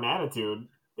Californian attitude.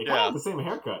 They kind of have the same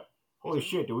haircut. Holy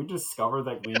shit! Did we discover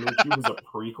that Gleaming the Cube is a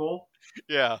prequel?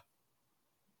 Yeah.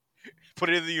 Put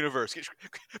it in the universe.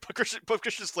 Put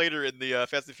Christian Slater in the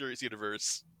Fast and Furious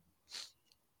universe.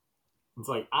 It's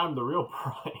like, I'm the real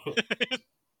Brian.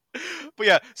 But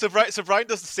yeah, so Brian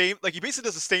does the same, like he basically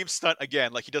does the same stunt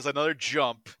again. Like he does another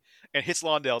jump and hits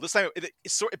Lawndale. This time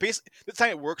this time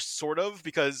it works sort of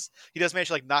because he does manage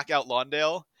to like knock out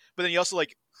Lawndale, but then he also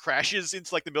like crashes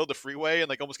into like the middle of the freeway and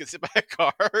like almost gets hit by a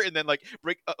car and then like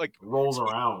rolls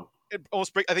around.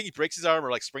 I think he breaks his arm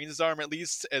or like sprains his arm at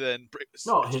least, and then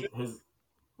his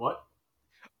what?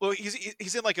 Well,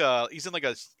 he's in like a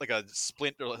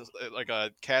splint or like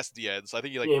a cast at the end. So I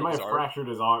think he might have fractured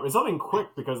his arm. It's something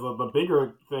quick because the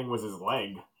bigger thing was his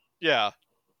leg. Yeah,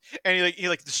 and he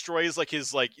destroys like his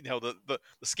the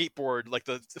skateboard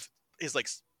his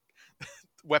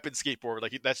weapon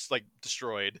skateboard that's like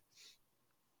destroyed.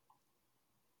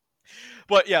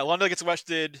 But yeah, Lawndale gets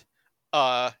arrested.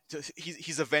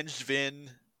 He's avenged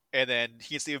Vin. And then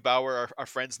he and Steve Bauer are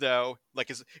friends now. Like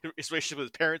his relationship with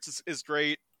his parents is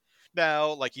great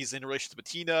now. Like he's in a relationship with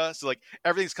Tina. So like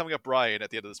everything's coming up Brian at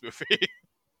the end of this movie.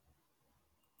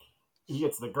 He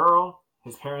gets the girl.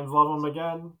 His parents love him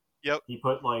again. Yep. He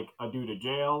put like a dude to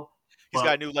jail. He's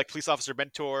got a new like police officer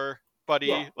mentor buddy.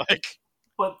 Yeah.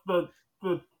 But the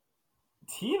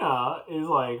Tina is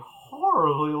like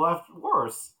horribly left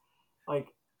worse. Like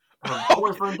her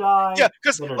boyfriend died. Yeah,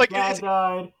 because her dad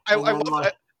died.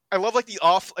 I love like the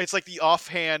off. It's like the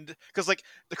offhand because like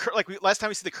last time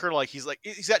we see the colonel, like he's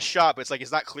got shot, but it's like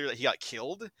it's not clear that he got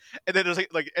killed. And then there's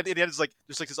like at the end it's like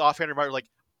there's like this offhand reminder like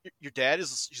your dad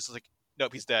is. She's like,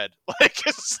 nope, he's dead. Like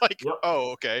it's like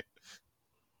oh okay.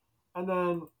 And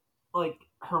then like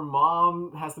her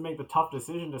mom has to make the tough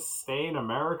decision to stay in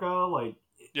America. Like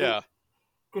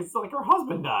because like her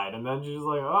husband died, and then she's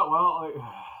like, oh well,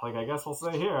 like I guess we'll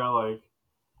stay here. Like.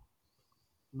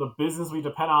 The business we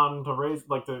depend on to raise,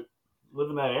 like to live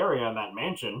in that area in that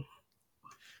mansion,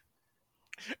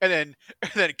 and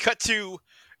then cut to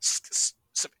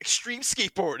some extreme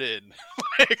skateboarding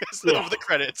over the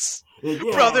credits. Yeah.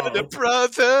 Brother to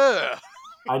brother.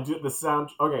 I do the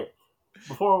sound. Okay,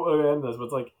 before we end this, but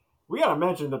it's like we gotta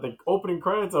mention that the opening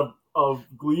credits of of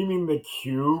Gleaming the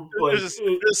Cube. Like, There's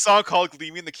a song called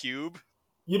 "Gleaming the Cube."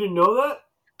 you didn't know that?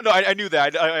 No, I knew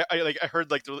that. I heard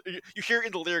like you hear it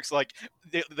in the lyrics like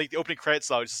the opening credit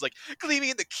song. It's just like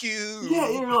 "Gleaming the Cube." Yeah,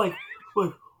 you're like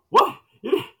what?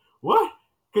 What?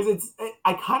 Because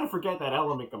I kind of forget that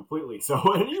element completely. So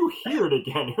when you hear it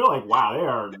again, you're like, wow, they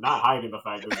are not hiding the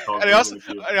fact that it's called And Gleaming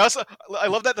the Cube. I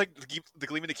love that like the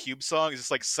 "Gleaming the Cube" song is just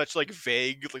like such like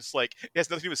vague. It's like it has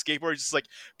nothing to do with skateboarding. It's just like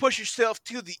push yourself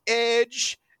to the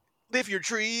edge, live your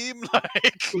dream. Like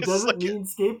It it's doesn't like, mean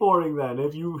skateboarding then.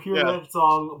 If you hear yeah. that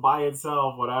song by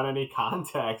itself without any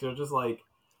context, you're just like,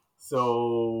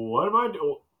 so what am I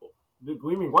doing?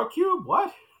 Gleaming what cube?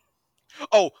 What?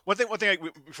 Oh, one thing.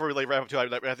 Before we like wrap up too, I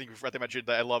think we forgot to mention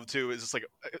that I love too is just like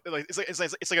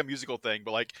it's like a musical thing,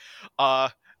 but like,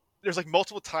 there's like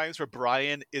multiple times where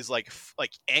Brian is like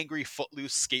angry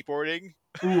footloose skateboarding.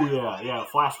 Ooh, yeah,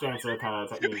 flash dancer kind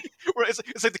of technique. Where it's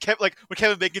like like when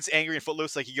Kevin Bacon's angry and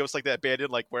footloose, like he goes like that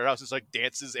abandoned like warehouse and just, like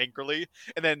dances angrily,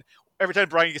 and then every time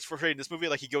Brian gets frustrated in this movie,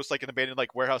 like he goes like an abandoned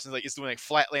like warehouse and like is doing like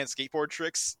flatland skateboard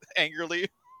tricks angrily.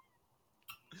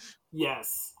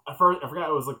 Yes, I forgot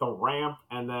it was like the ramp,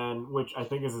 and then which I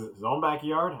think is his own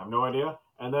backyard. I have no idea.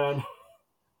 And then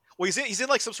Well, he's in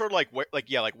like some sort of like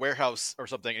warehouse or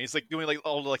something, and he's like doing like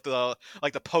all the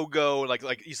pogo,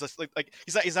 like he's just like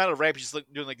he's not a ramp, he's just like,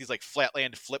 doing like these like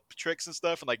flatland flip tricks and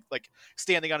stuff, and like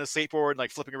standing on a skateboard and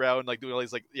like flipping around, like doing all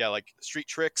these like street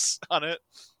tricks on it.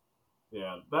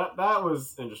 yeah, that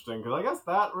was interesting because I guess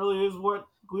that really is what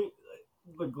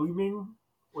the gleaming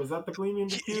was. That the Gleaming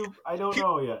the Cube? I don't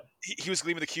know yet. He was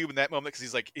gleaming the cube in that moment because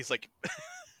he's like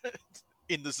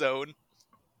in the zone.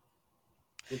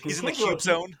 He's in the cube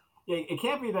zone. Yeah, it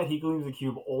can't be that he gleams the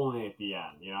cube only at the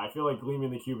end. You know, I feel like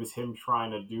Gleaming the Cube is him trying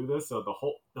to do this. So the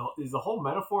whole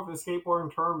metaphor for the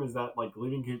skateboarding term is that like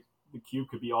Gleaming the Cube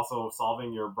could be also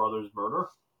solving your brother's murder.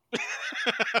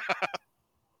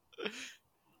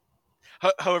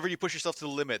 However, you push yourself to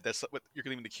the limit. That's what you're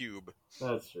gleaming the cube.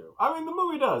 That's true. I mean, the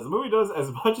movie does. The movie does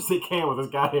as much as it can with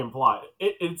this goddamn plot.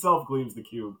 It itself gleams the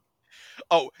cube.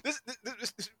 Oh,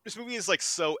 this movie is like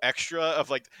so extra. Of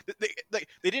like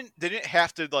they didn't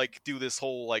have to like do this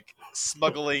whole like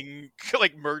smuggling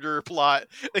like murder plot.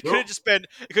 It could have just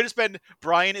been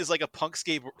Brian is like a punk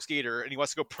skater and he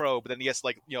wants to go pro, but then he has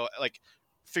to like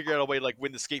figure out a way to like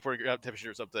win the skateboarding competition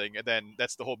or something, and then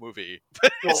that's the whole movie.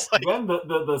 Well, like, then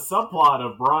the subplot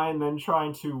of Brian then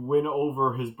trying to win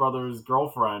over his brother's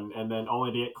girlfriend and then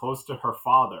only to get close to her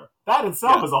father. That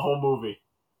itself is a whole movie.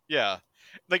 Yeah.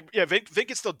 Like Vin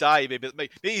could still die.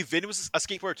 Maybe Vin was a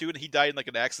skateboarder too, and he died in like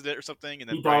an accident or something. And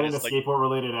then he died in a skateboard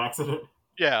related accident.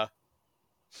 Yeah,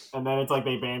 and then it's like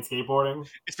they banned skateboarding.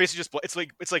 It's basically just it's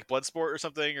like Bloodsport or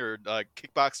something, or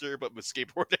Kickboxer, but with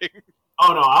skateboarding.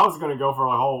 Oh no, I was gonna go for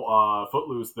a whole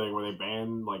Footloose thing where they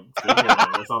ban like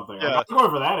skateboarding or something. Yeah. I was going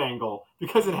for that angle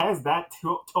because it has that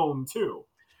tone too.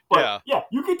 But yeah,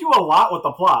 you could do a lot with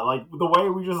the plot. Like the way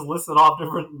we just listed off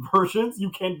different versions, you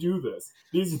can do this.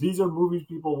 These are movies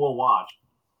people will watch.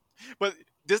 But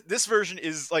this version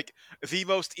is like the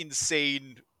most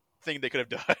insane thing they could have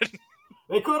done.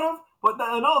 They could have, but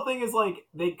another thing is like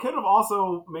they could have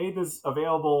also made this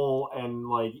available and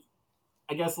like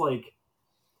I guess like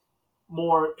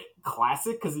more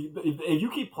classic, because if you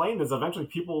keep playing this, eventually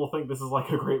people will think this is like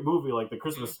a great movie, like The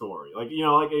Christmas Story. Like, you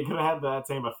know, like it could have had that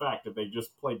same effect if they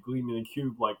just played Gleaming the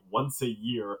Cube like once a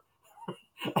year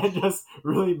and just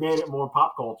really made it more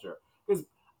pop culture. Because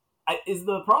is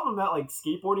the problem that like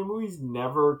skateboarding movies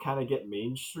never kind of get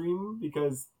mainstream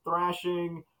because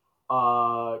thrashing,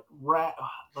 like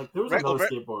there was another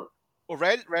skateboard. Well,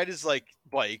 Red is like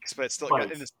bikes, but it's still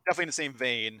definitely in the same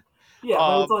vein. Yeah,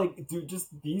 but it's like, dude, just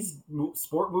these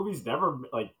sport movies never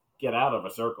like get out of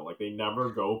a circle. Like they never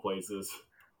go places.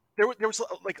 There was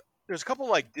like there's a couple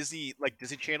like Disney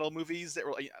Channel movies that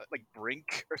were like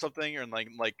Brink or something, or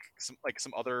like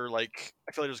some other like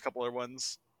I feel like there's a couple other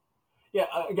ones. Yeah,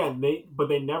 again, they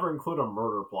never include a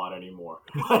murder plot anymore.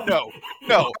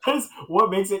 No. That's what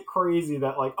makes it crazy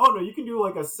that like, oh no, you can do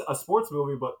like a sports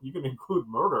movie, but you can include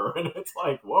murder, and it's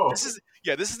like, whoa. This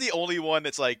is the only one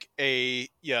that's like a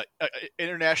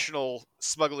international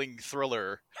smuggling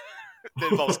thriller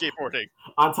that involves skateboarding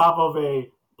on top of a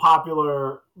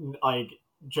popular like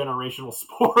generational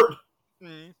sport.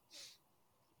 Mm.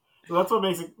 So that's what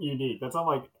makes it unique. That's I'm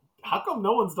like, how come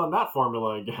no one's done that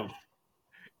formula again?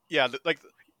 Yeah, like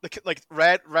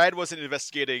Rad wasn't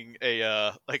investigating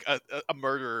a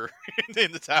murder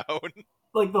in the town.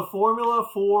 Like the formula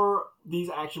for these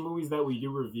action movies that we do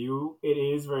review, it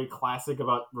is very classic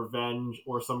about revenge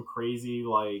or some crazy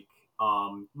like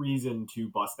reason to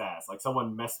bust ass, like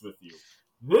someone messed with you.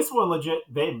 This one, legit,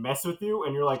 they mess with you,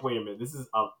 and you're like, wait a minute, this is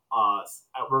a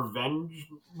revenge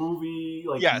movie,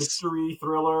 like mystery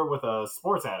thriller with a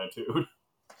sports attitude.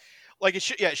 Like it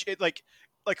should, yeah, like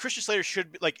Christian Slater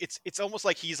should be like it's almost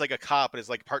like he's like a cop and his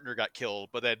like partner got killed,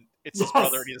 but then it's his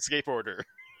brother and he's a skateboarder.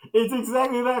 It's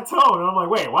exactly that tone, and I'm like,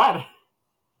 wait, what?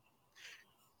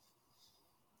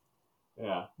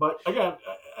 Yeah, but again,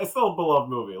 it's still a beloved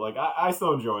movie. Like I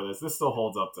still enjoy this. This still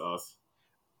holds up to us.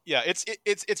 Yeah, it's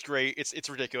great. It's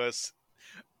ridiculous.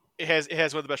 It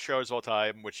has one of the best trailers of all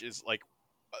time, which is like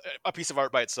a piece of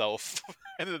art by itself,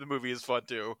 and then the movie is fun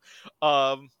too.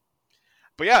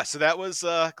 But yeah, so that was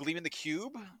Gleaming the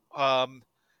Cube. Happy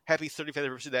 35th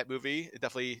anniversary of that movie.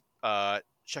 Definitely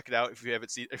check it out if you haven't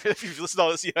seen. If you've listened to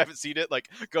all this, you haven't seen it. Like,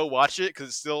 go watch it because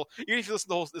it's still, even if you listen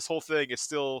to this whole thing, it's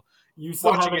still you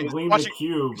still haven't gleamed the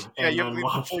cube. Yeah, you haven't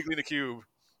gleamed the cube.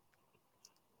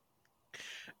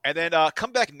 And then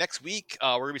come back next week.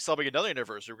 We're gonna be celebrating another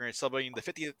anniversary. We're gonna be celebrating the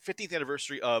 50th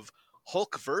anniversary of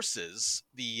Hulk versus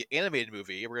the animated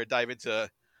movie. We're gonna dive into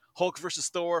Hulk versus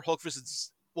Thor, Hulk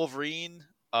versus Wolverine.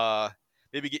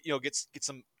 Maybe get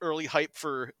some early hype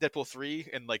for Deadpool 3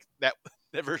 and like that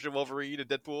version of Wolverine and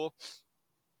Deadpool.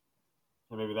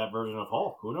 And maybe that version of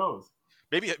Hulk. Who knows?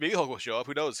 Maybe Hulk will show up.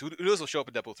 Who knows? Who knows will show up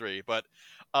in Deadpool 3? But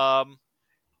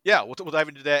yeah, we'll dive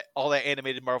into all that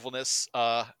animated Marvelness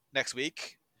next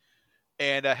week.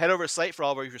 And head over to the site for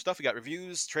all of our usual stuff. We got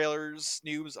reviews, trailers,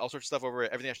 news, all sorts of stuff over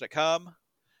at everythingaction.com.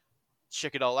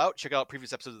 Check it all out. Check out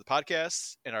previous episodes of the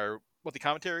podcast and our monthly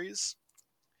commentaries.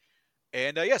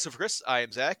 And yeah, so for Chris, I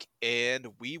am Zach, and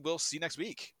we will see you next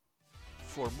week.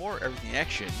 For more Everything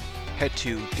Action, head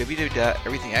to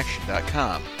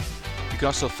www.everythingaction.com. You can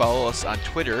also follow us on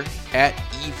Twitter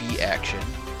 @EVAction,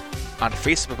 on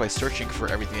Facebook by searching for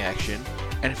Everything Action,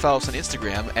 and follow us on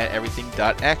Instagram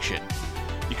 @everything.action.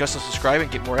 You can also subscribe and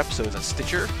get more episodes on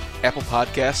Stitcher, Apple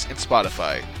Podcasts, and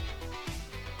Spotify.